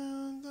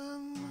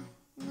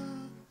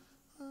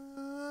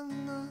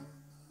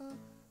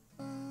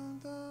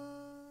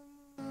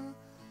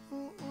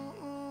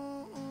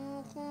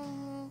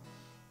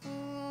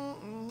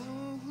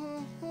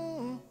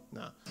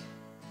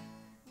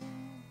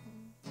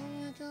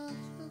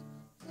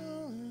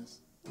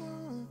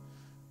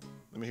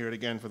 me hear it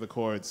again for the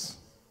chords.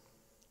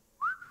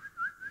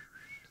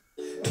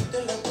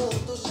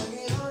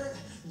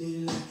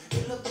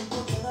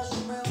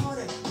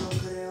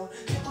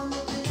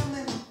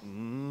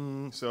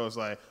 So it's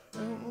like.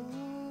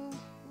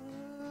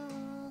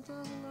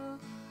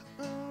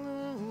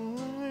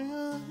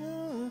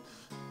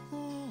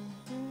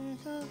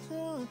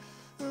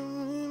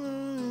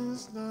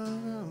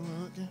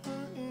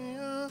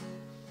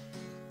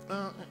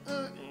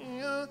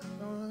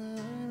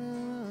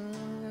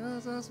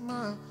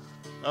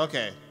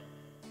 Okay.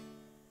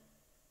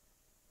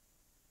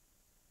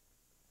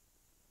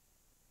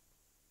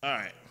 All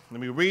right. Let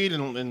me read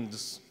and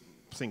just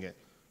sing it.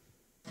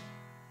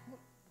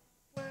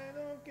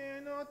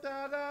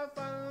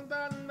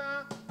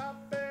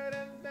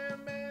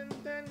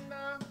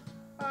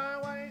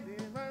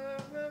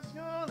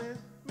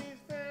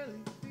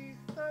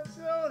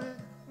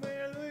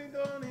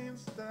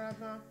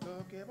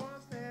 Lo que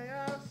vos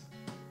deas,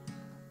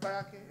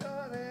 para que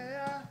yo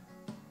vea,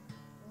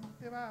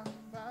 te va,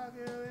 para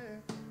que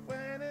vea.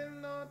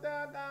 Pueden no te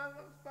dar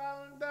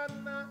falta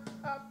nada,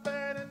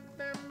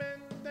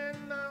 aparentemente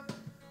nada.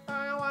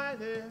 Ay, guay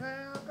de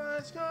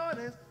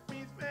vacaciones,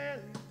 mis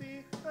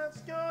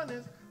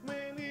felicitaciones,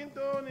 muy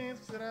lindo en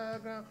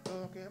Instagram.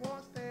 Lo que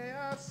vos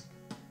deas,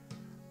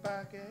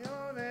 para que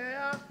yo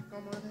vea,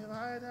 cómo te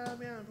vaya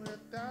bien, pues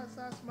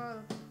estás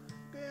mal.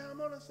 Que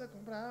amor no se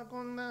compra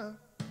con nada.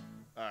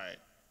 All right.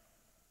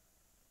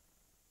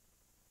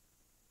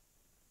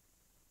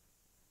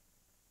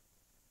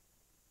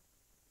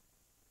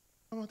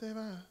 ¿Cómo te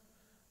va?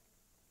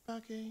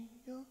 Okay.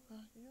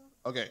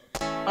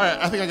 All right,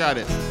 I think I got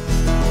it.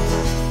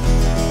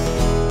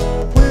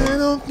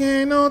 Puedo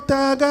que no te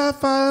haga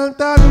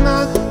falta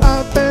nada,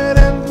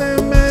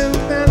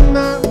 aparentemente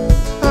nada.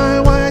 Ay,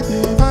 guay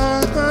de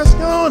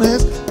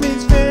vacaciones,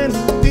 mis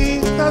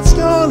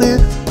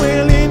felicitaciones,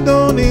 muy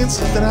lindo en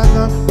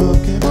Instagram, lo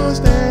que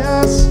vos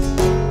deas,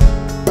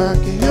 para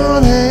que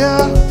yo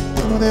vea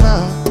cómo te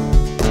va.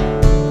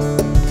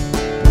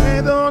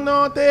 Pero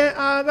no te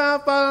haga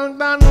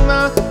falta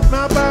nada,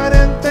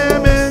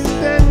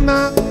 aparentemente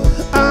nada.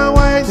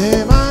 Agua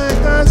de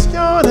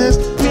vacaciones,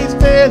 mis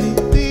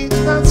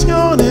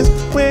felicitaciones,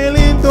 muy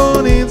lindo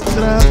en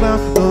Instagram,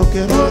 lo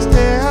que vos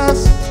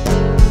deas,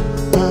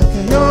 para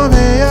que yo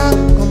vea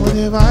cómo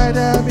te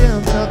vaya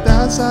bien,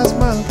 tratas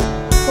mal,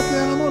 porque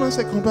el amor no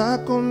se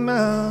compra con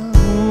nada.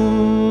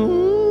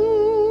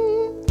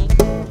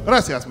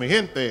 Gracias, mi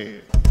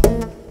gente.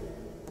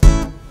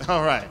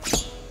 All right.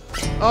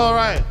 All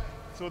right.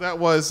 So that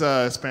was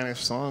a Spanish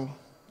song,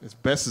 as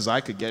best as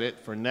I could get it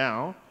for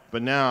now.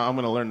 But now I'm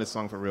going to learn this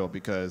song for real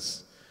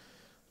because,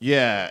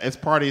 yeah, it's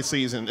party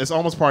season. It's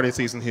almost party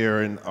season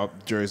here in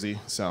Jersey.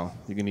 So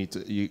you need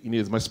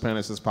as much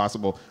Spanish as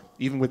possible.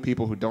 Even with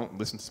people who don't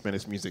listen to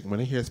Spanish music, when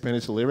they hear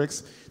Spanish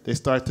lyrics, they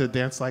start to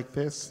dance like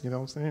this. You know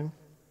what I'm saying?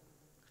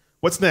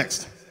 What's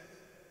next?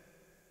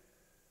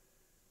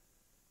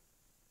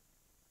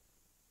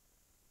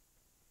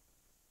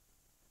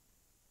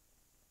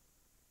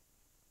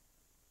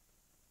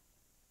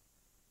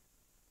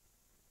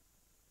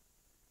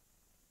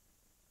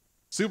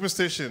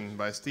 Superstition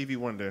by Stevie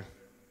Wonder.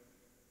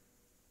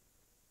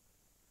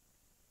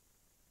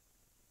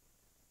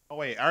 Oh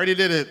wait, I already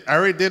did it. I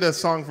already did a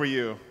song for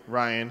you,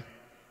 Ryan.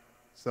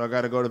 So I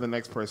got to go to the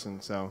next person.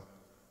 So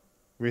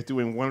we're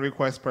doing one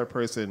request per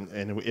person,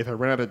 and if I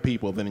run out of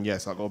people, then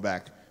yes, I'll go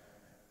back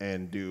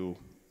and do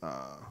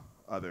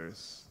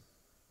others.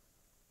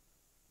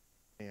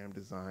 Am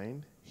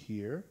design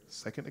here.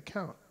 Second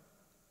account.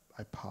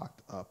 I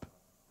popped up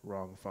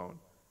wrong phone.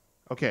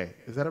 Okay,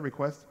 is that a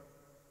request?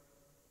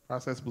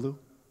 Process Blue?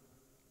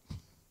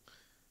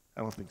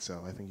 I don't think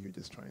so. I think you're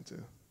just trying to.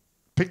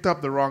 Picked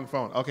up the wrong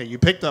phone. Okay, you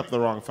picked up the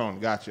wrong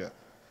phone. Gotcha.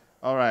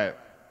 All right.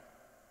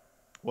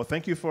 Well,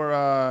 thank you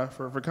for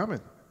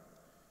coming.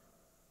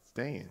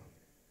 Staying.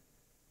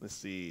 Let's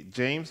see.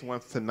 James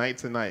wants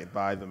Tonight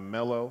by the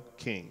Mellow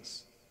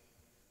Kings.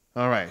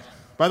 All right.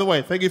 By the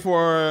way, thank you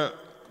for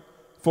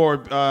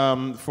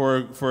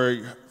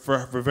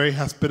very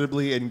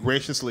hospitably and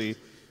graciously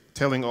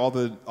telling all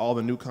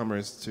the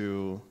newcomers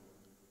to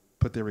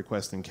put their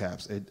request in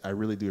caps. I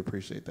really do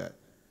appreciate that.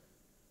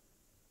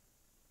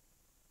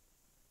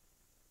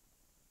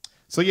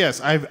 So yes,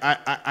 I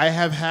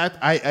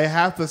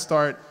have to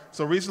start.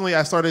 So recently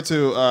I started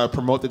to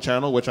promote the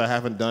channel, which I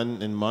haven't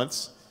done in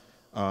months,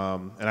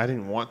 and I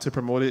didn't want to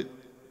promote it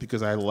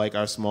because I like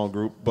our small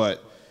group.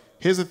 But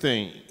here's the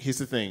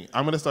thing.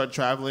 I'm gonna start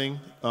traveling,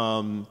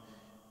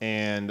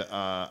 and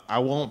I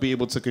won't be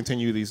able to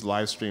continue these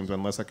live streams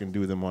unless I can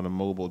do them on a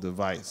mobile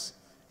device.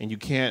 And you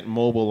can't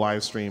mobile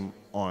live stream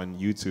on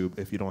YouTube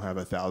if you don't have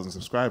 1,000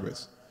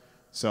 subscribers.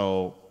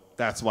 So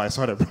that's why I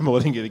started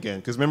promoting it again.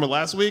 Because remember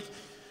last week,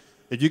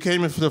 if you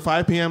came in for the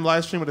 5 p.m.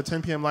 live stream or the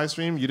 10 p.m. live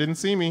stream, you didn't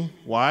see me.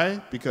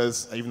 Why?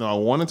 Because even though I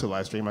wanted to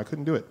live stream, I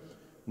couldn't do it.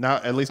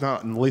 Not at least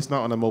not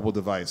on a mobile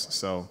device.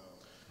 So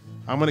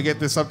I'm gonna get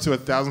this up to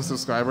 1,000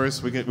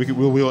 subscribers. We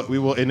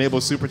will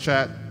enable super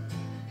chat.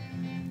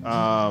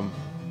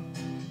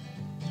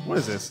 What What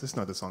is this? This is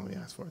not the song we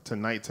asked for.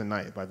 Tonight,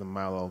 Tonight by the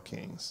Mallow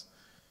Kings.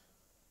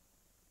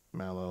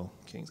 Mallow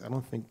Kings. I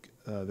don't think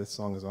this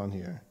song is on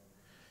here.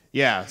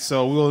 Yeah,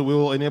 so we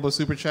will enable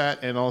Super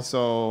Chat, and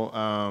also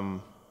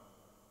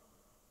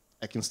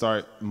I can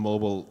start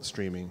mobile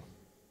streaming.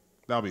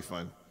 That'll be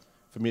fun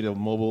for me to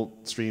mobile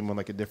stream on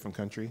like a different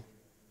country.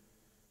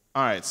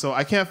 All right, so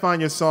I can't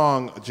find your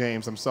song,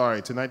 James. I'm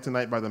sorry. Tonight,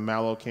 Tonight by the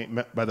Mellow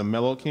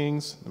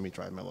Kings. Let me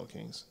try Mellow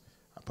Kings.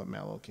 I put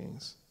Mellow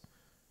Kings.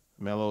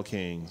 Mellow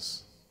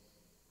Kings.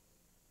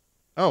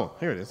 Oh,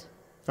 here it is.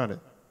 Found it.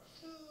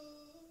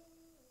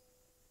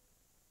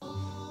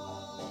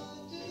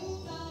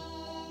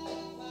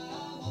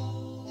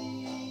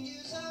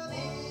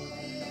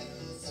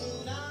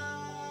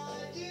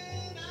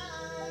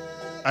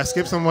 I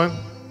skipped someone.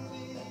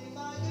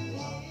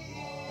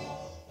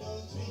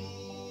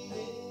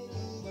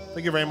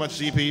 Thank you very much,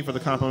 GP, for the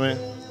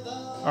compliment.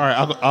 All right,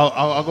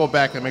 I'll go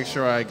back and make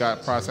sure I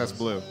got Processed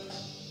Blue.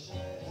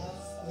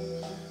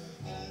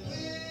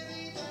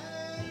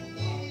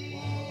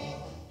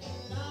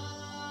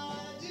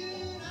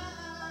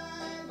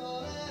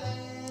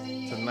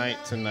 Tonight,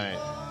 Tonight.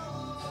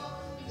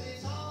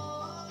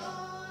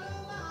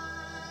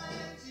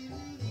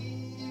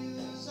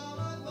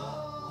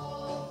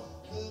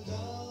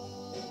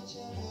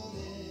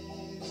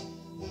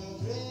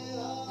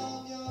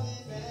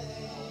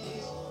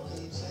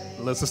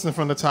 Let's listen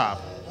from the top.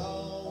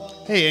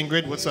 Hey,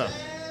 Ingrid, what's up?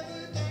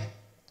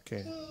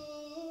 Okay.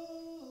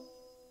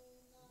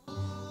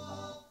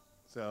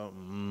 So,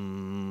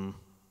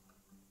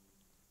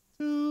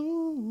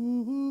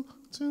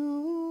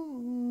 tonight.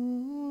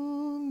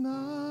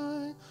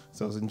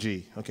 So it's in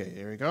G. Okay,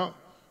 here we go.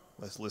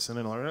 Let's listen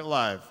and learn it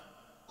live.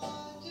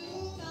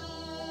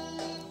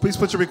 Please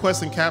put your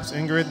request in caps,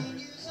 Ingrid.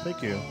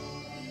 Thank you.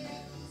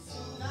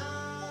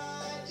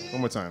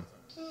 One more time.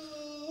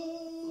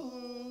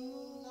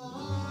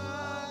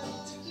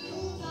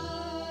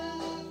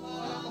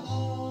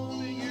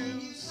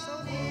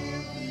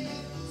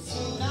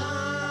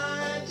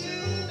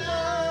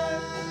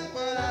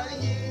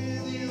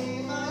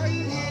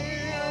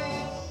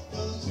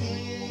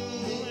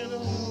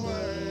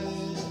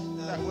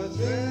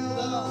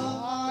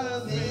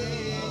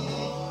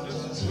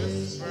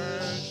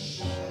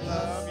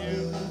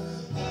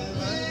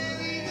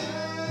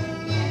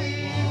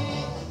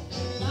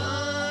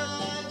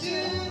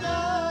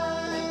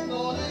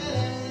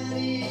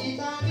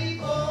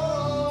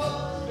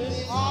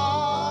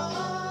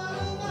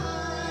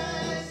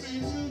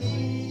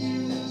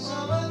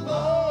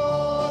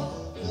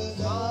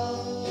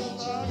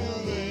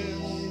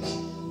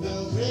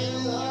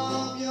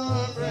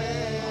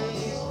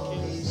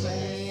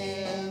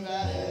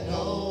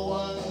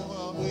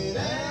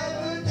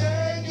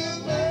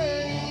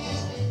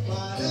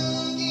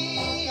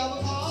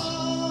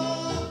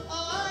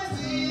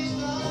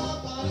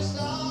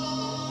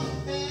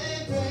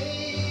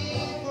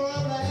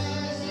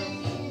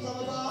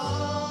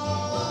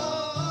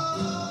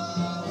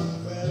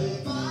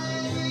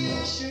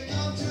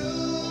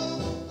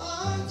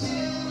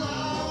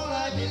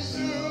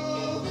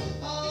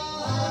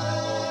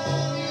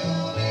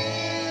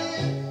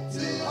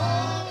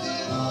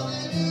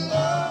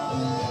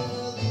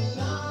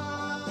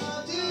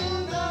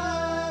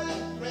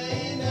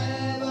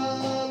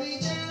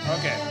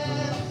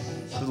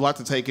 A lot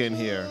to take in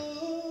here.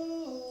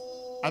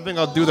 I think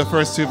I'll do the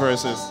first two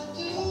verses.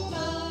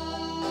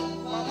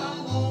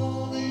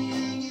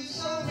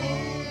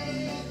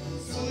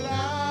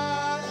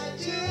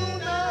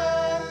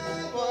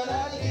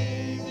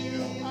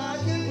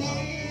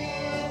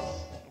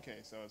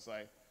 Okay, so it's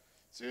like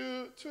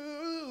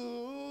tonight,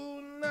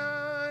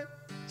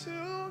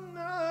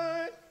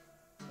 tonight,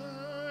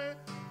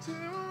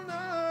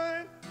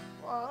 tonight,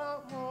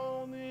 while I'm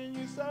holding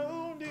you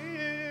so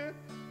dear.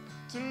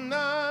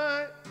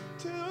 Tonight,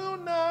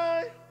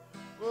 tonight,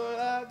 what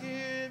I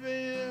give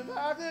if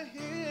I could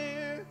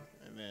hear.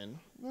 And then,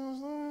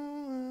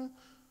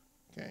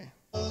 okay.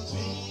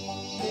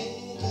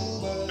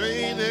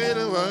 Three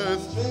little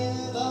words.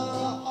 With the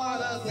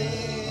heart of me,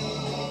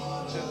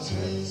 just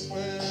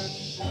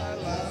whisper, I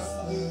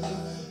love you.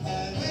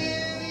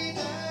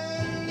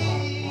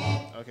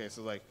 Okay,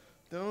 so like,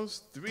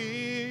 those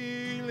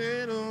three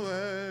little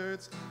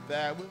words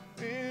that were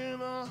in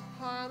the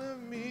heart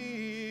of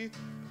me.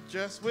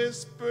 Just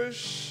whisper,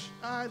 shh,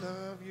 I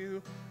love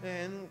you,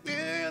 and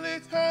will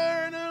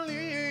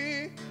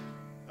eternally.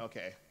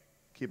 Okay,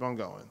 keep on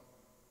going.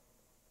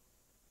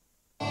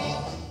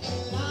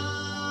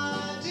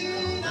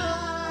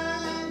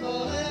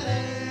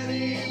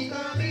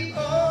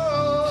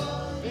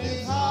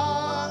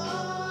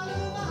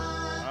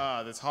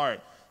 Ah, this heart.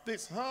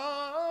 This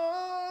heart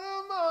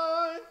of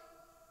mine.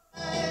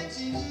 Okay. 1,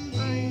 2,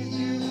 3.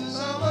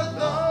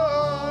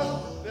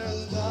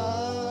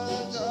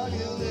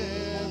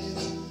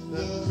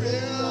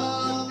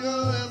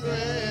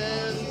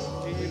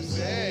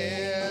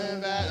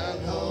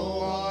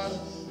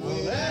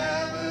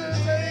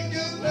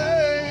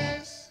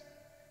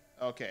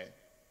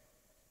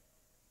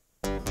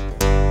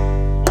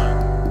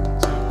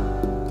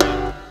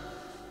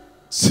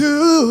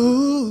 Tonight,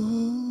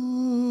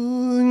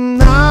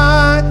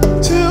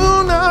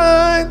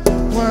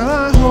 while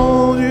I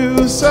hold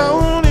you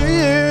so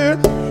near.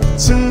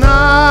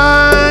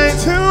 Tonight,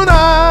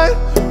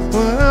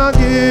 what I'll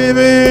give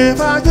if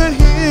I could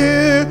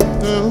hear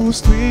those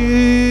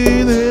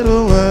sweet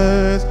little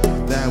words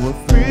that will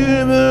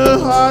free the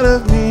heart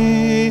of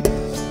me.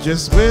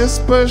 Just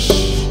whisper,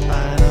 shh,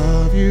 I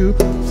love you,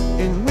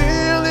 and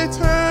we'll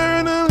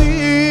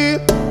eternally.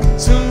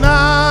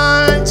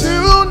 Tonight,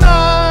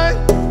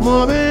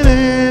 more than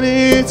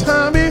any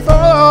time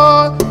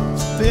before,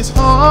 this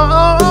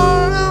heart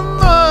of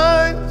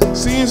mine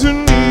seems to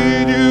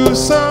need you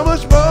so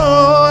much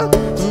more.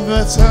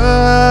 The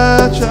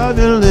touch of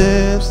your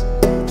lips,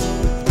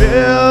 the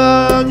thrill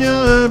of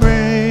your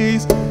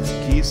embrace,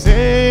 keep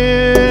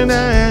saying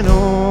that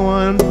no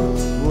one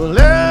will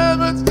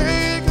ever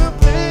take a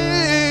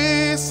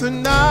place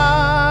tonight.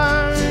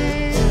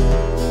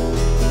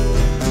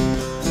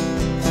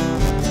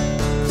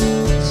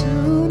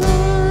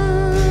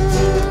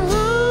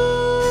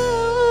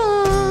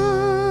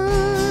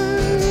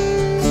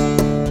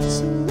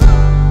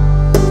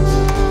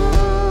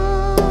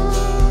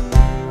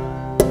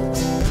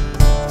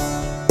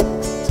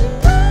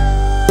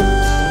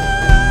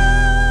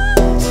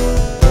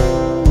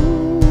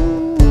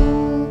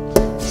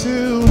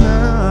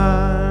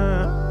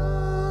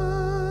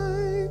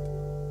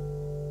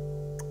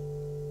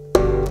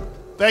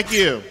 Thank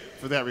you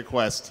for that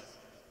request.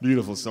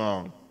 Beautiful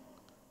song.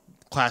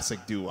 Classic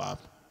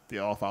doo-wop. They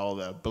all follow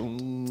that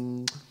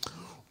boom,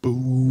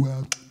 boo,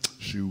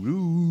 shoo,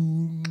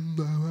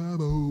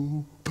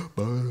 bo,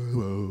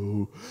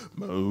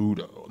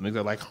 modo. And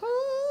they're like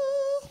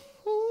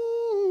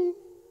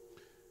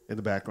in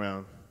the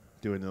background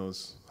doing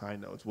those high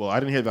notes. Well, I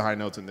didn't hear the high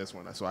notes in this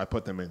one, so I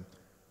put them in.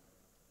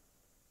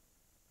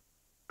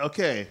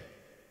 Okay.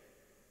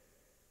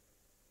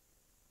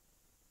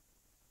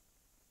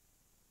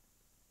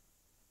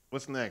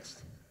 What's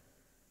next?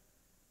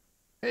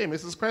 Hey,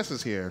 Mrs. Press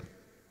is here.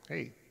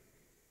 Hey.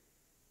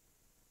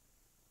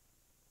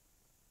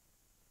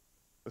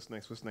 What's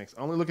next?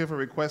 Only looking for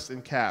requests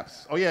in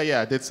caps. Oh,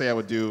 yeah, I did say I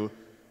would do.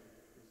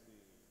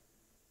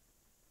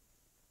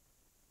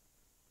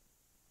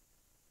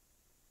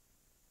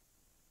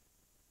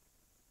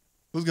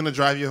 Who's going to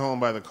drive you home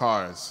by the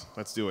cars?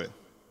 Let's do it.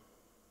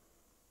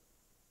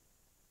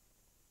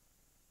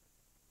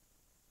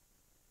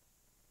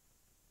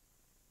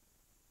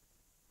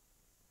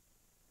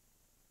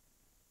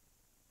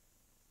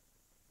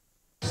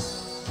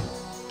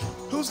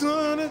 Who's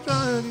gonna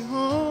drive you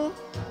home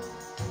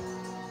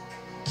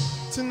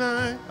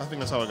tonight? I think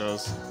that's how it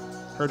goes.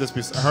 I heard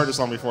this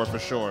song before for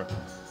sure.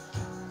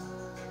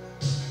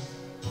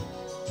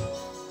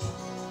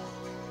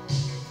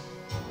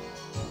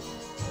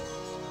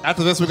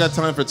 After this, we got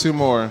time for two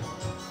more.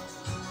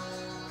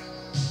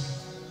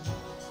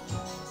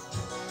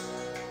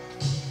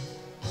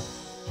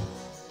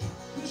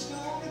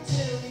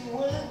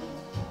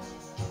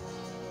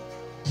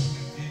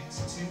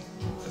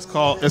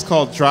 It's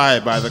called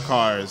Drive by the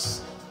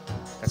Cars.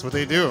 That's what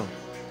they do.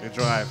 They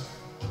drive.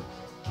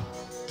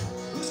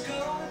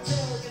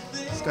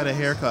 It's got a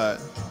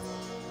haircut.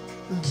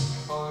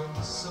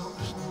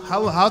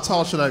 How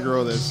tall should I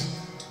grow this?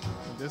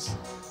 This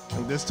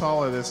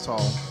tall or this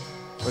tall?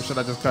 Or should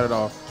I just cut it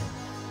off?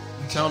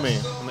 Tell me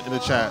in the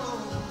chat.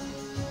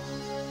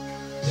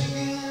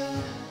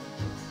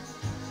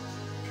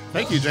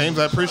 Thank you, James.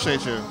 I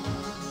appreciate you.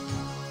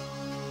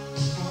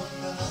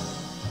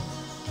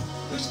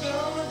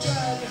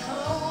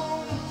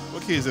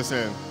 What key is this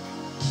in?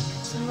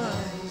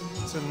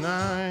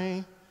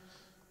 Tonight.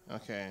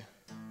 Okay.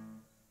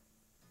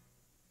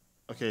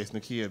 Okay, it's in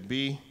the key of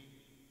B.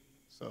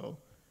 So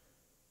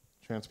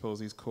transpose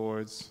these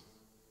chords.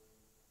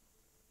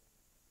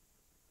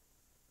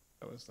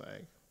 I was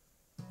like.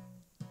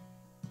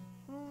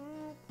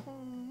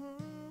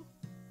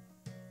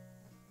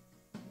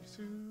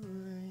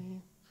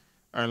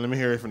 All right, let me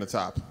hear it from the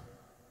top.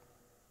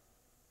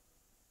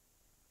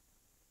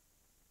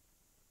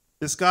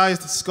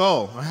 Disguised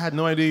skull. I had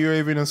no idea you were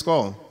even in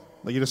skull.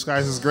 Like, your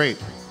disguise is great.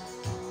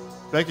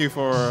 Thank you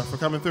for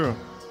coming through.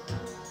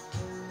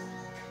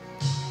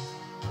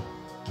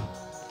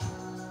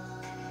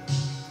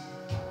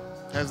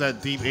 Has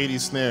that deep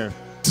 80s snare.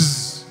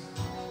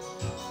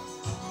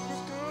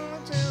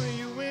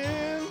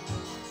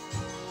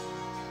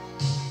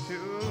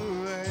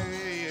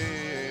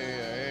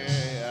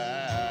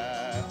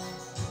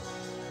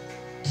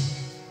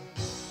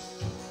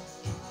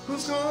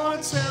 Who's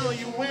gonna tell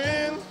you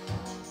when?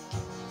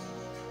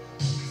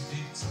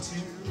 It's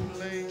too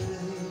late.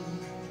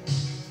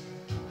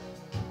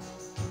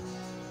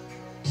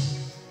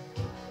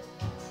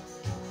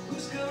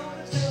 Who's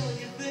gonna tell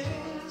you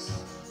things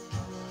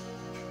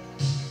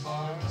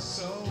are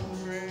so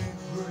great?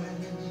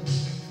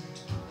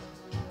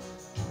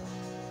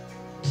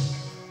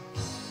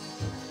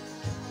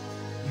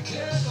 You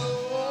can't go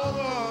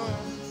on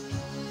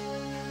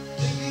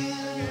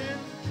thinking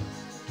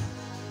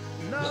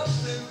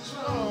nothing's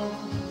wrong.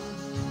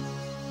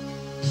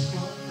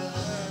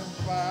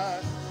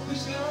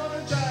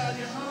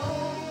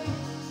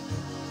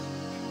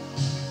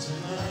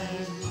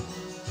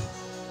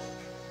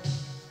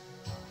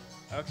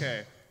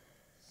 Okay.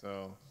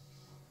 So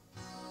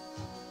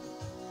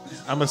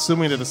I'm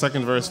assuming that the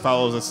second verse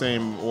follows the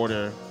same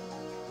order.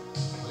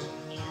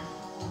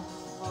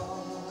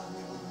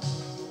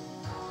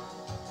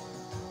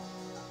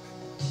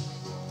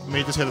 Let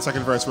me just hear the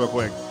second verse real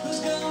quick. Who's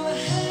gonna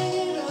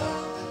hang it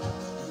up?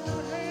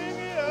 Hang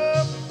it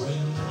up. When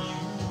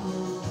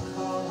you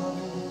call.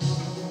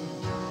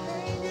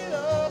 Hang it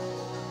up.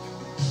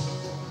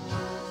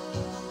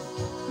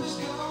 Who's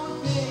gonna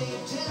pay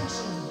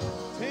attention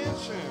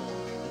Attention.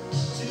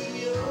 to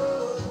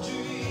your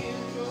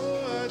dreams?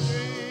 Your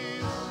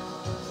dreams.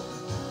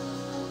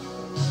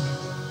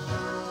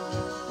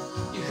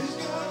 Yeah, who's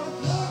gonna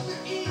plug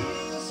their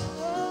ears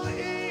All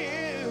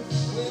is.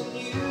 when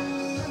you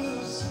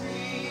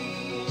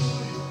scream?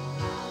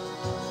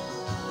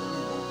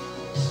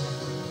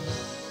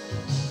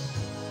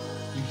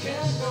 You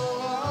can't go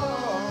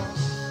on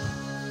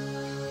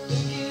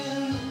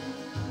thinking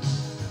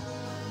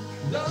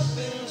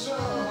nothing's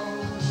wrong.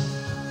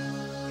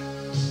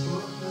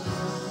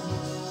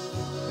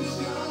 Who's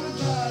gonna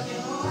drive you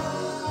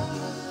home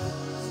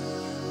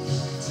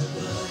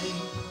tonight?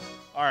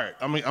 All right,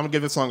 I'm gonna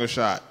give this song a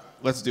shot.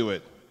 Let's do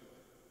it.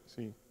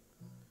 See,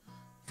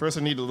 first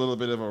I need a little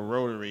bit of a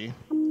rotary,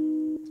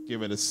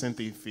 give it a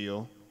synthy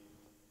feel.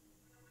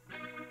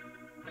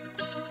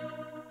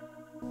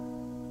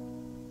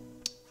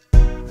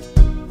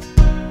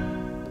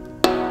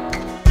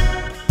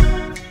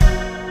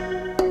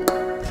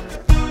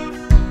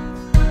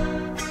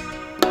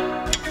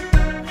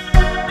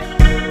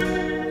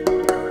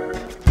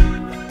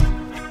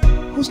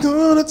 Who's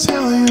gonna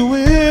tell you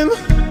when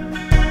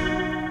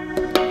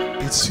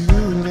it's too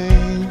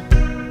late?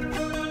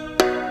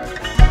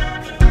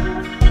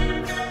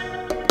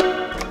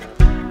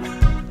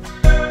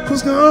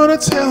 Who's gonna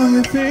tell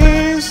you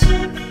things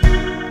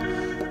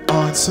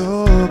aren't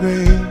so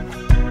great?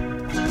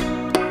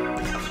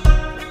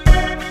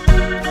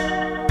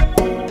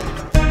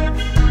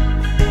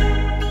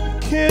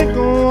 Can't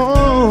go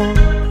on.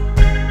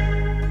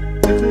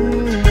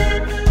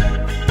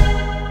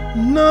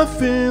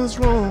 Nothing's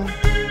wrong.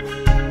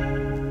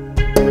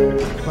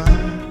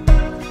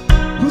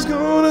 Who's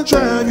gonna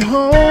drive you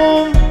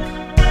home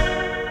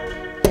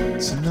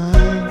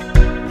tonight?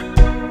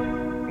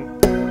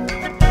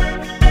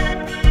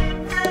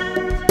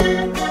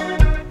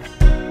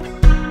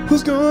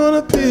 Who's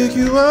gonna pick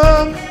you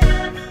up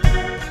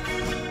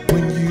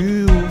when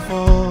you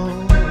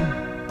fall?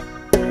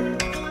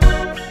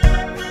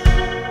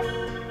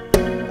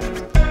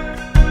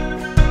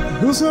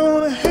 Who's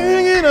gonna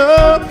hang it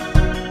up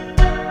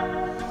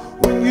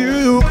when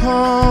you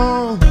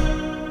call?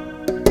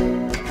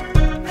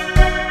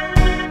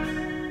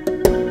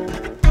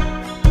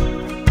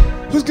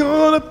 Who's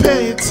gonna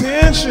pay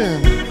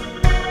attention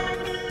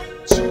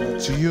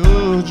to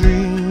your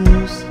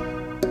dreams?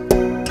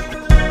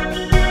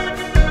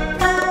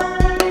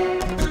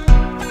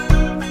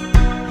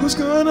 Who's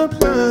gonna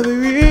plug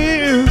their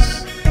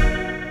ears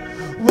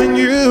when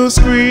you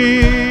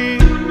scream?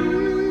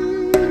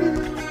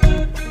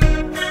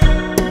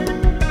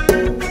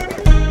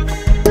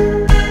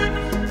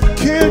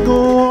 Can't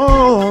go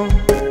on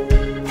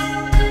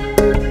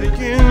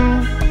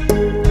thinking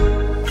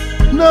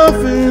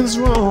nothing's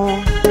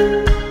wrong.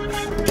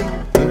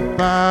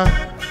 Goodbye.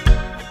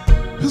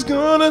 Who's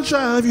gonna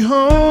drive you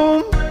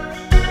home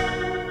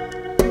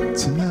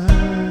tonight?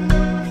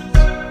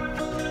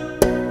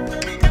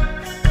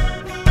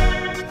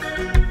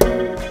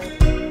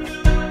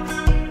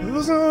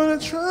 Who's gonna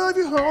drive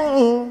you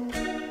home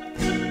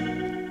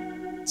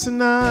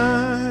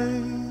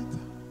tonight?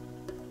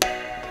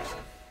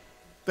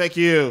 Thank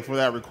you for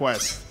that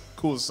request.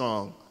 Cool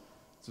song.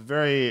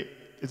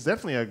 It's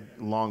definitely a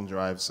long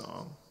drive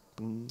song.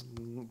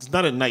 It's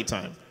not at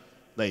nighttime.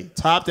 Like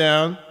top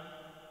down,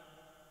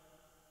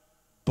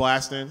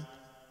 blasting,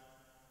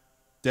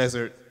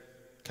 desert,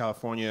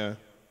 California,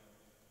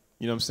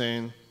 you know what I'm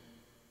saying?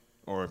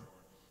 Or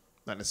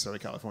not necessarily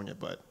California,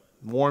 but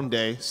warm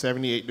day,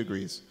 78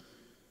 degrees,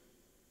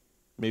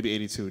 maybe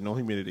 82, no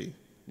humidity,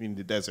 you need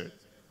the desert.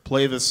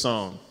 Play this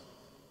song.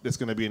 It's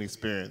gonna be an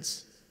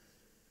experience.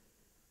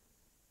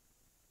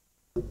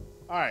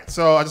 All right,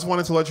 so I just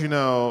wanted to let you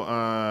know,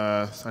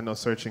 I know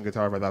searching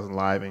Guitar 5000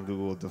 Live in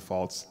Google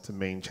defaults to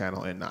main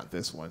channel and not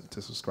this one.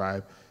 To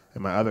subscribe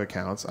in my other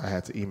accounts, I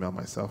had to email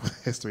myself a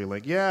history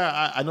link.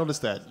 Yeah, I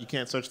noticed that. You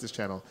can't search this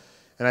channel.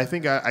 And I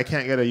think I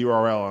can't get a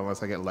URL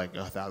unless I get like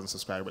 1,000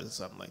 subscribers or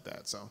something like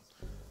that. So,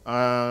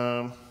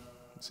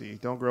 let's see,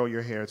 don't grow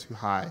your hair too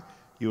high.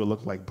 You will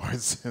look like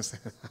Bart Simpson.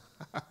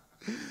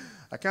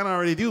 I kind of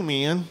already do,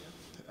 man.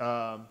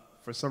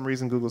 For some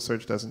reason, Google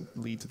search doesn't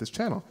lead to this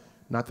channel.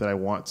 Not that I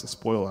want to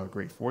spoil our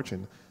great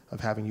fortune of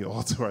having you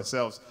all to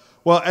ourselves.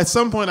 Well, at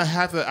some point, I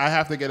have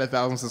to get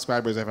 1,000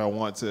 subscribers if I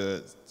want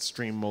to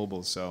stream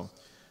mobile. So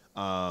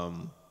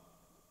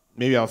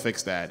maybe I'll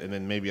fix that, and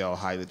then maybe I'll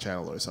hide the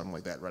channel or something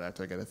like that right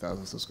after I get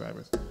 1,000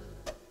 subscribers.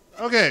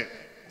 Okay,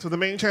 so the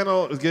main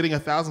channel is getting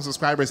 1,000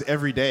 subscribers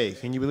every day.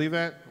 Can you believe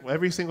that?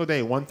 Every single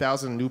day,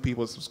 1,000 new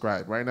people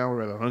subscribe. Right now,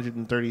 we're at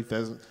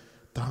 130,000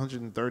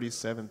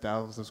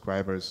 137,000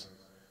 subscribers.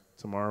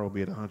 Tomorrow will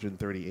be at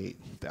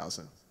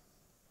 138,000.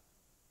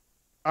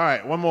 All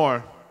right, one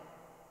more.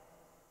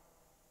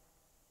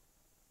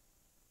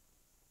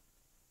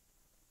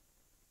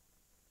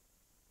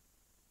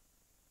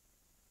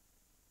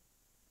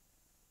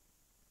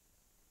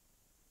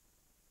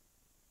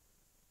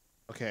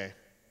 Okay.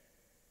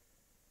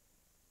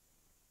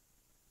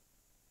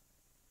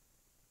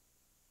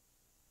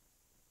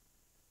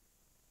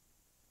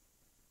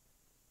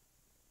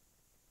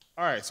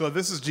 All right, so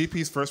this is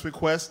GP's first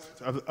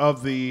request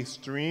of the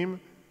stream.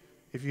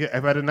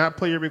 If I did not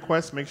play your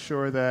request, make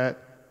sure that.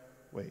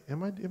 Wait,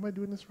 am I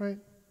doing this right?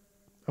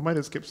 I might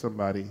have skipped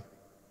somebody.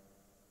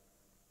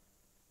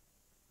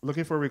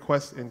 Looking for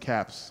requests in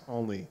caps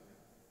only.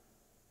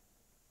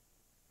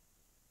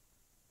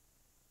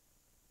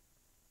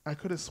 I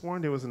could have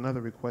sworn there was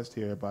another request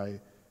here by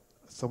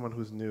someone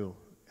who's new.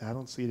 I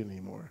don't see it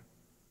anymore.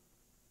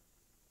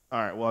 All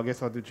right, well, I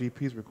guess I'll do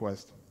GP's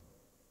request.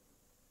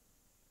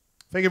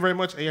 Thank you very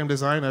much, AM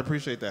Design. I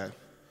appreciate that.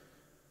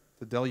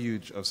 The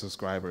deluge of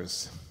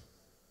subscribers.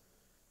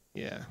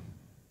 Yeah.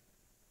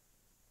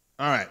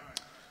 All right.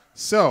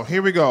 So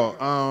here we go.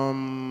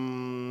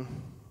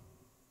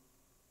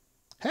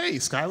 Hey,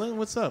 Skyline,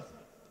 what's up?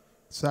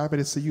 So happy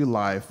to see you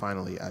live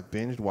finally. I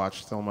binge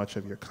watched so much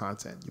of your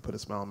content. You put a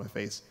smile on my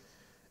face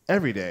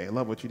every day. I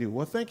love what you do.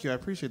 Well, thank you. I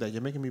appreciate that.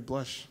 You're making me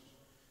blush.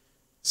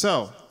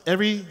 So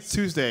every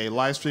Tuesday,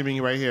 live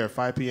streaming right here,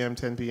 5 p.m.,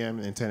 10 p.m.,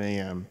 and 10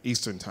 a.m.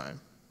 Eastern Time.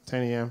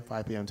 10 a.m.,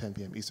 5 p.m., 10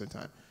 p.m. Eastern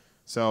Time.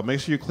 So make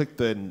sure you click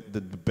the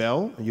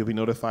bell, and you'll be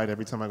notified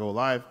every time I go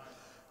live,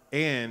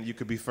 and you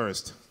could be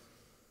first.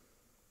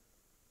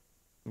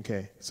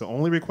 Okay, so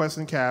only requests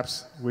in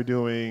caps. We're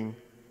doing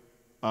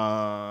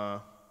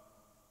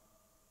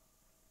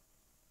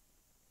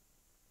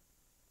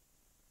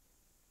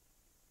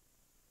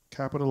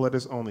capital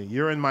letters only.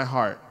 You're in My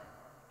Heart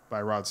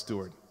by Rod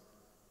Stewart.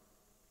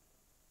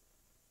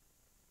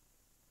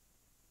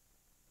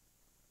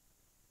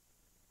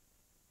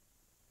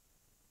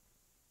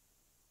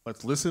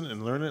 Let's listen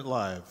and learn it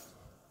live.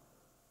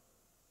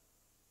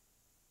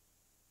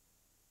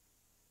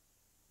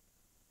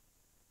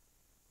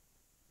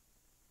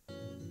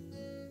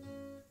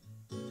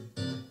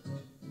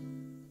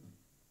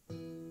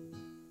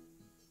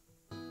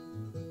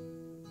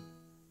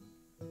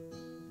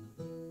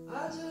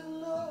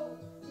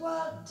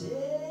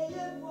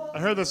 I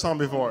heard this song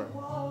before,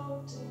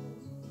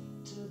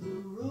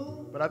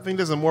 but I think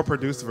there's a more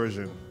produced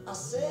version. I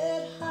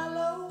said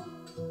hello,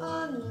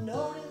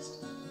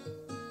 unnoticed.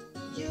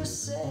 You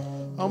said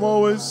I'm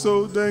always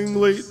so dang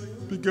late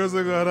because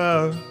I got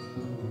a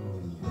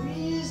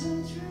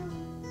reason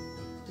through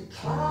the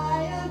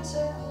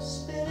clientele,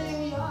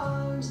 spinning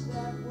yarns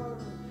that were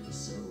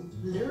so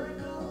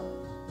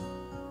lyrical.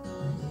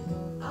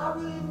 I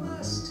really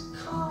must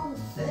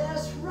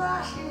confess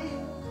right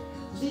here,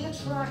 the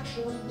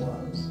attraction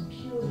was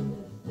purely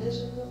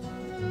physical.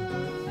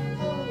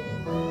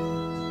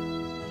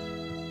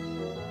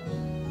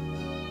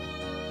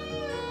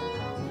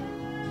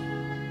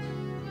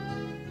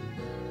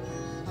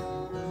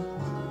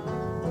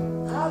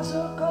 I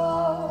took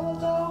all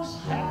those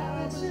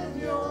habits of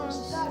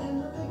yours that in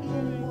the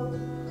beginning were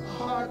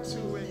hard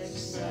to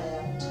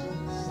accept.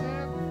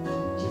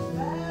 Your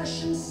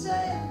fashion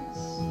sense,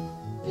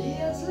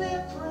 beards,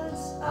 lip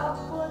prints, I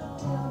put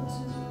down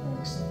to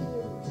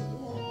experience.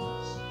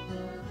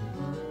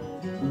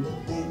 The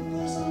big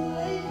bosom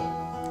lady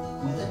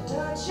with a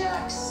Dutch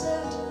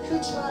accent who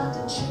tried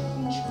to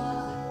change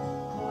my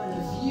point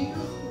of view.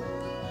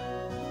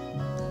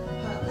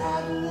 Her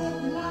ad-lib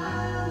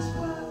lines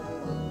were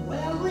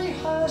well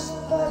rehearsed,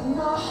 but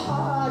my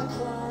heart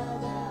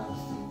cried out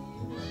for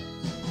you.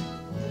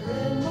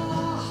 You're in my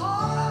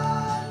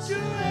heart, you're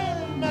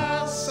in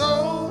my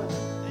soul.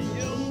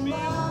 You'll be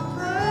my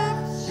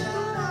breath,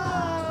 you're my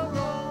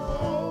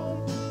home.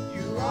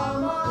 You are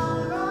my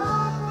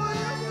love,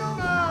 you're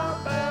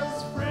my best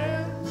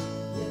friend.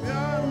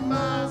 You're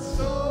my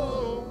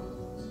soul.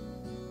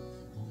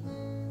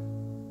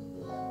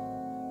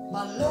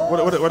 My love.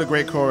 What a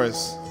great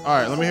chorus. All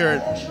right, let me hear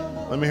it.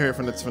 Let me hear it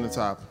from the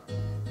top.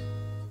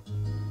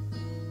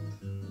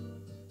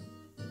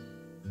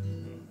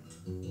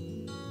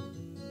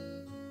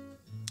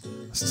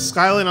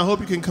 Skyline, I hope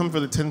you can come for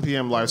the 10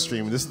 p.m. live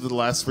stream. This is the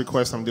last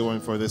request I'm doing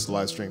for this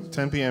live stream.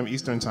 10 p.m.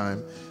 Eastern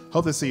Time.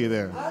 Hope to see you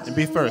there. And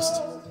be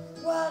first.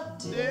 What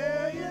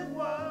day it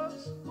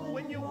was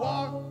when you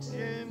walked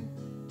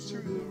into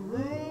the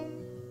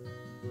room.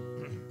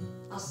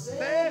 I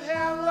said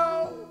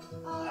hello,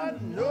 I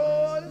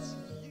noticed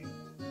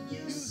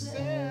you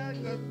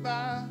said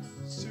goodbye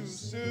too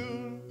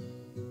soon.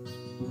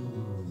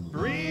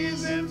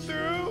 Breezing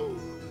through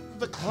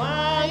the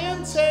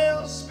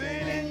clientele,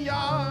 spinning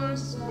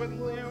yards with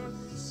lyrics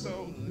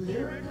so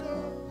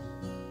lyrical.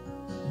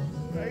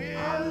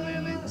 I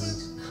really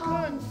must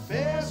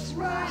confess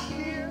right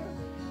here,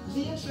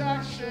 the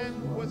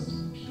attraction was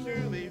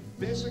purely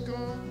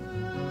physical.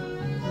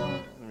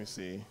 Let me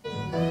see.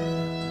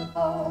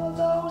 All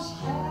those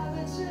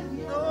habits of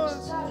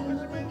yours that in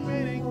the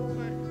beginning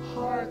were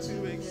hard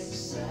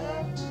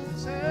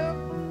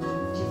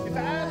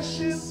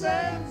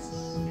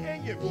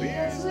Your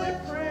beardsley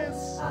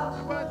prince,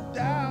 but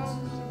down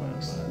to my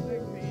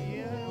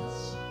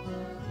insignificance.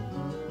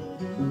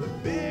 The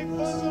big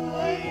bosom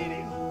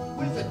lady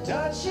with a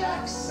Dutch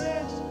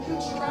accent who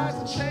tries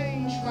to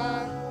change my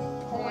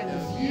point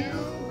of view.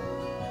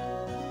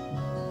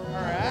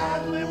 Her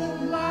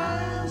ad-lib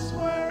lines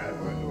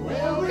were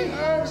well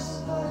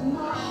rehearsed, but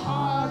my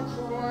heart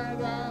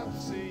poured out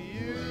to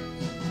you.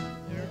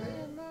 You're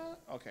in my...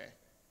 Okay,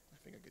 I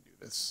think I could do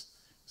this.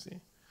 See?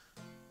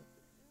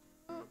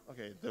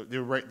 Okay,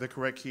 the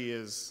correct key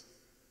is...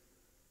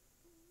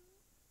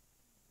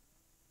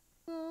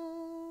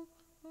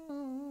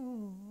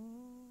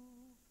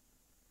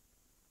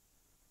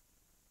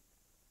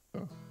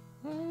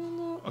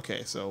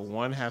 Okay, so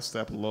 1/2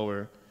 step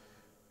lower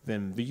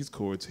than these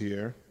chords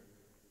here,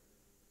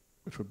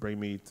 which would bring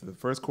me to the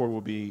first chord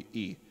will be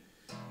E.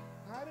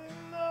 I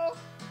didn't know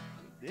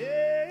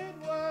there it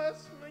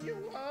was when you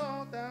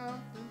walked out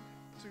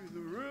into the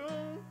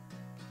room.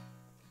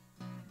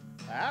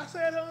 I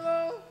said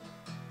hello,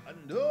 I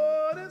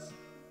noticed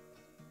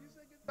you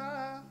said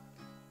goodbye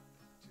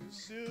too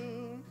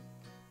soon.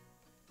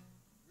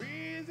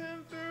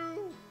 Breezing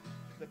through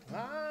the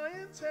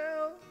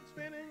clientele,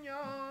 spinning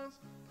yarns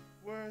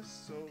were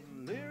so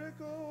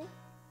lyrical.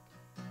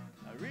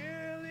 I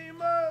really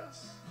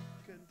must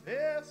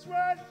confess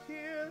right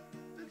here,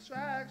 the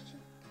attraction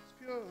is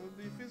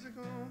purely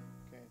physical.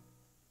 Okay.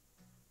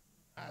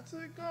 I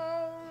took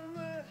on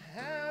the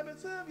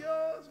habits of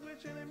yours,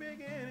 which in the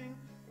beginning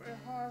were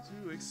hard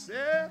to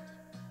accept.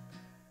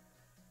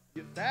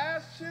 Your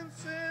fashion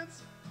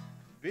sense,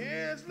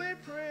 Beardsley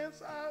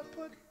prints I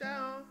put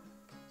down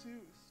to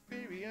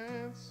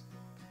experience.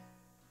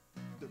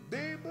 The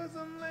big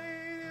bosom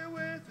lady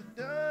with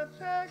the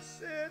Dutch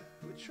accent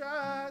who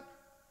tried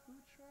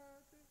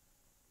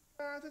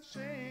to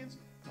change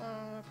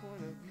my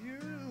point of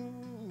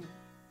view.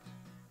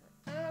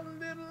 And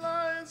the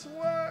lines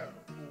were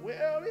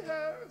well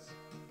rehearsed,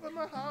 but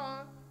my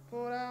heart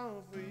poured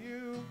out for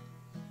you.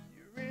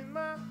 You're in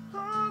my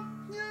heart,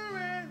 you're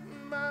in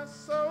my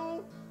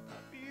soul.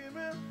 I've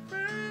even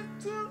been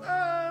to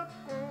I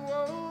grow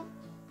old.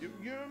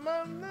 You're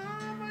my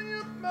lover,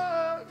 you're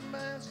my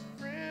best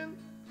friend.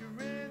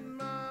 You're in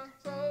my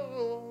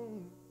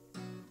soul.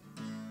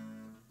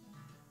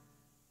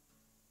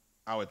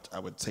 I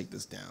would take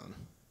this down,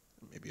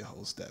 maybe a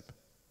whole step,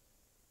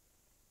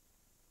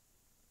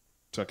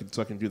 so I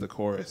can do the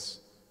chorus.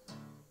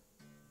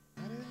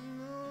 I didn't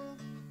know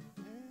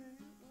you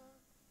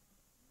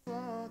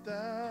walked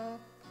out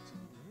to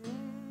the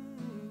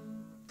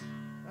room.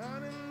 I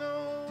didn't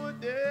know what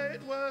day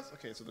it was.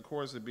 Okay, so the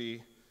chorus would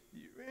be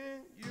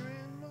you're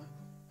in my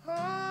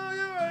heart,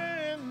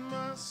 you're in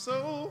my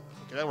soul.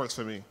 Okay, that works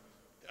for me.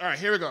 All right,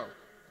 here we go.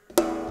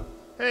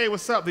 Hey,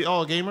 what's up, the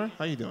all gamer?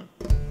 How you doing?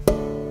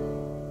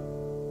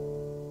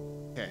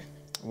 Okay,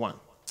 1,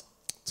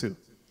 2,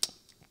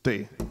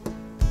 3.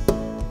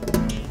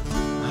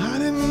 I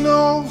didn't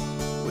know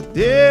what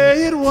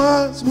day it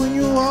was when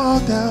you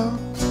walked out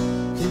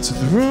into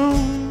the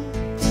room.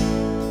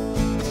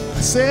 I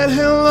said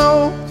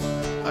hello,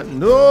 I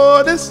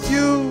noticed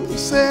you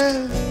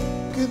said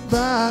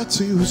goodbye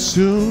too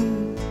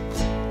soon.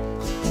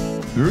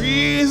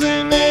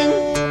 Reasoning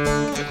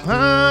the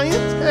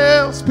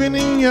clientele,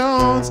 spinning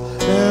yarns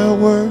that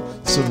were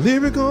so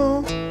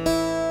lyrical.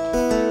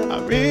 I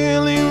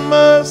really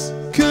must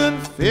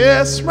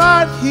confess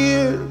right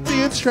here,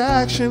 the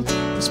attraction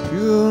was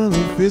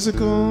purely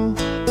physical.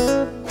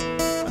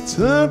 I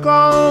took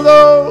all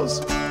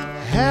those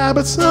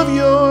habits of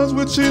yours,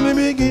 which in the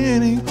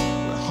beginning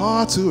were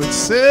hard to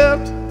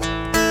accept.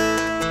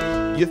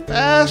 Your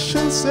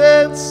fashion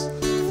sense,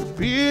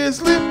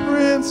 Beardsley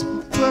prints,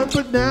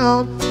 put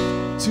down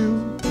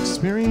to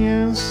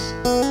experience.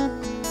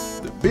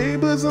 The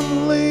big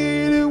bosom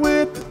lady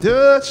with the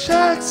Dutch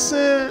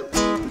accent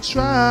who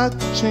tried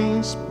to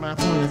change my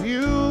point of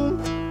view.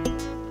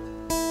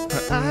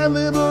 Her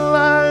ad-lib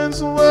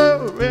lines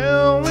were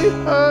really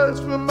hurts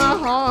from my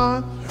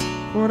heart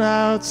poured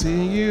out to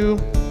you.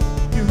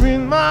 You're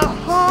in my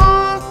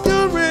heart,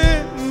 you're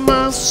in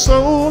my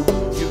soul.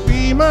 You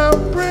be my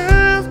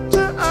breath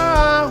till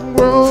I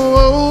grow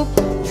old.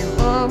 You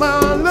are my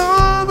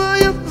lover,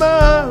 you're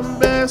my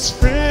best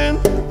friend.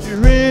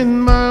 You're in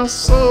my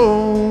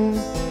soul.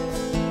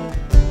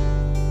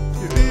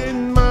 You're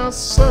in my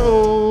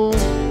soul.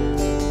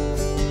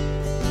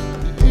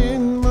 You're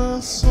in my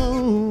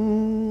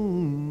soul.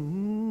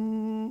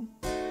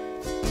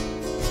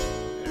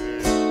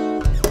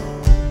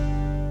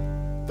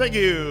 Thank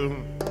you.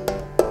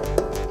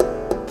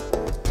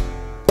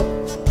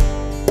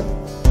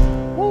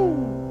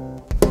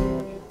 Woo.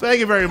 Thank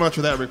you very much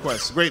for that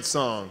request. Great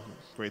song.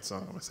 Great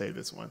song. I'm going to save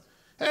this one.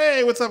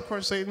 Hey, what's up,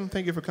 Crush Satan?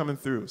 Thank you for coming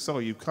through. So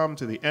you've come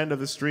to the end of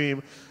the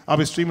stream. I'll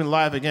be streaming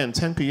live again,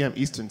 10 p.m.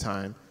 Eastern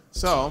Time.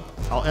 So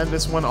I'll end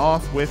this one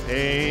off with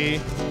an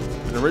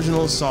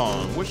original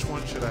song. Which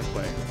one should I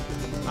play?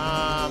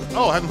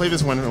 Oh, I haven't played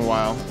this one in a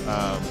while.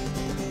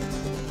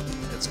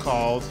 It's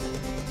called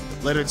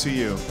Letter to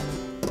You.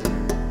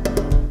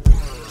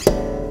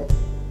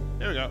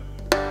 There we go.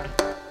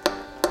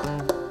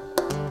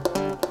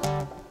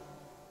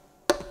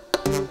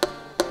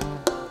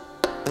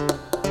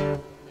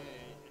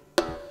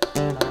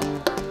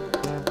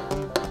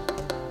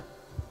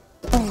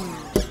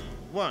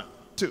 1,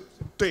 2,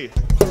 3.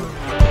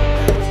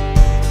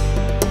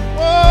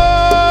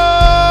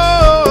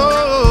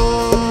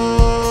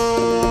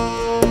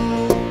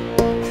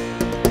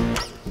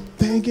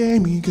 They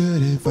gave me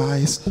good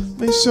advice.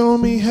 They showed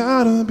me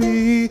how to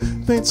be.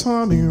 They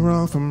taught me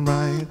wrong from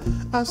right.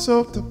 I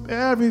soaked up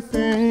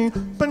everything,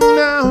 but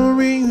now I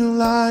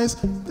realize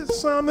that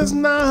something's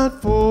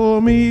not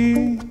for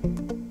me.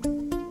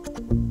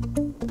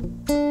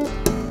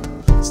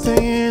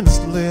 Stay in this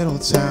little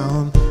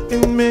town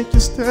and make you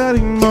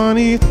steady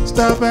money.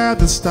 Stop at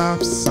the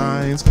stop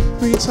signs.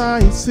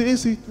 Retired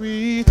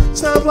 63.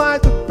 Sounds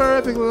like the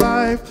perfect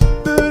life,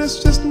 but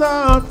it's just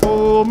not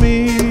for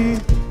me.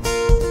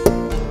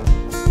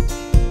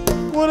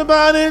 What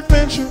about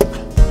adventure?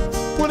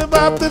 What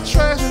about the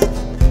treasure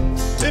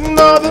and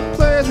all the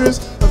pleasures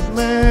of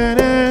land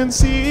and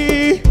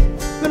sea?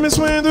 Let me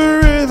swim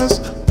the rivers,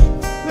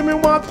 let me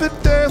walk the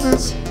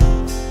deserts,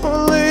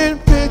 only in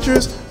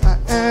pictures I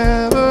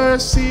ever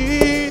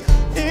see.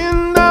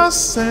 And I'll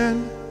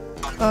send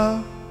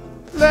a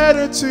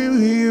letter to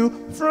you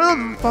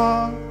from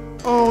far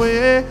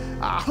away.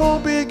 I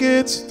hope it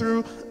gets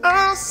through.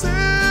 I'll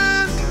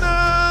send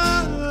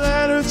a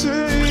letter to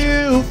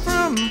you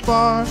from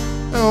far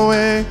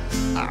away.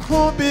 I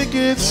hope it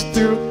gets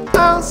through.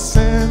 I'll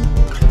send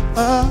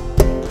a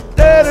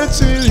letter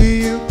to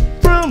you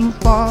from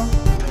far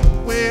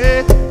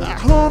away. I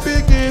hope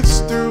it gets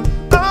through.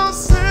 I'll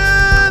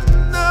send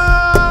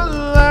a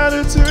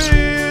letter to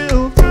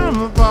you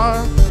from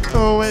far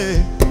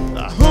away.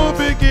 I hope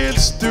it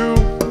gets through.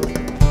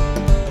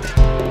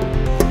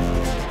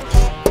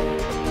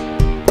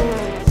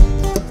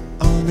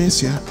 I'll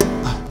miss ya,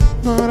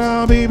 but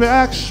I'll be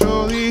back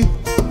surely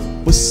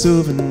with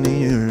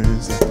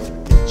souvenirs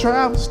and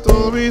travel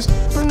stories,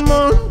 but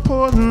more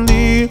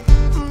importantly,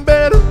 a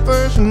better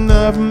version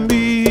of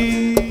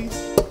me.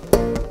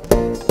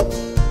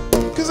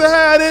 Cause I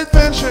had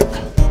adventure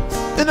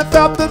and I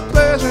felt the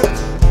pleasure,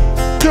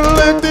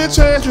 collected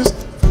treasures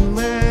from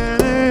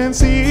land and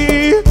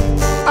sea.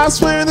 I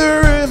swam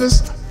the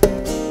rivers,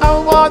 I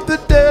walked the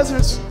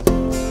deserts,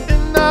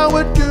 and I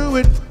would do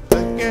it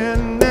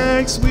again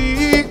next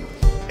week.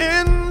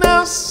 And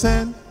I'll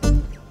send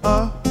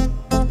a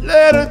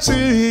letter to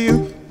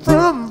you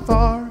from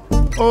far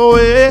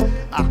away.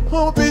 I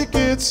hope it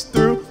gets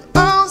through.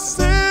 I'll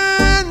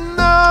send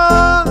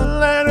a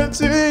letter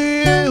to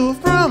you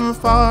from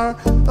far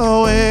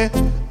away.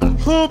 I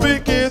hope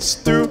it gets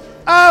through.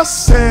 I'll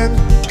send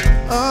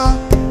a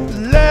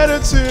letter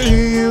to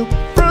you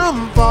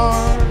from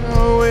far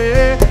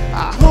away.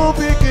 I hope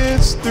it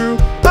gets through.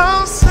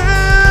 I'll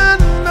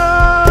send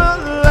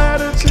a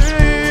letter to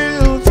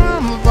you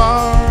from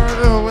far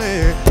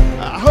away.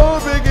 I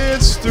hope it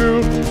gets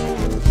through.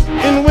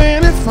 And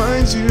when it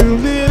finds you,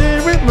 let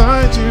it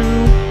remind you.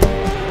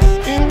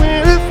 And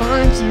when it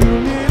finds you,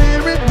 let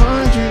it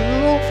remind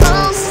you.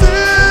 I'll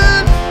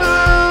send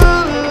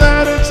a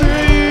letter to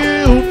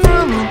you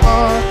from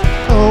far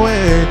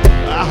away.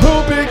 I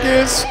hope it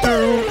gets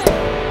through.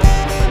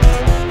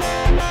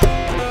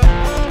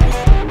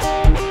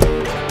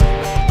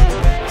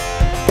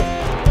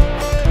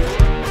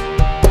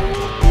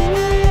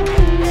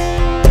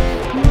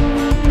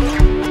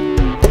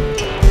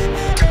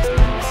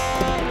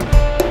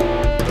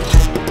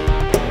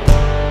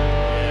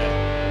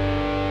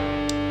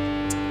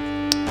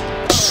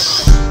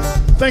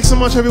 Thanks so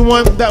much,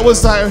 everyone. That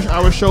was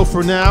our show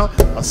for now.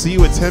 I'll see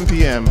you at 10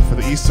 p.m. for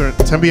the Eastern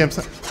 10 p.m.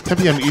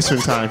 Eastern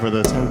time for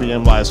the 10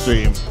 p.m. live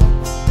stream.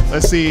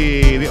 Let's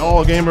see, the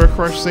All Gamer,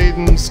 Crush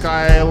Satan,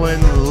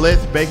 Skyland, Lit,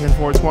 Bacon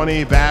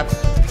 420, BAP.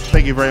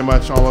 Thank you very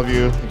much, all of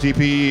you.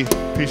 GP,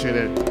 appreciate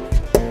it.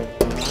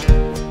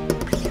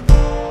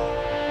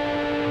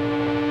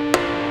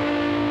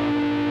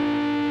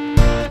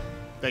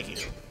 Thank you.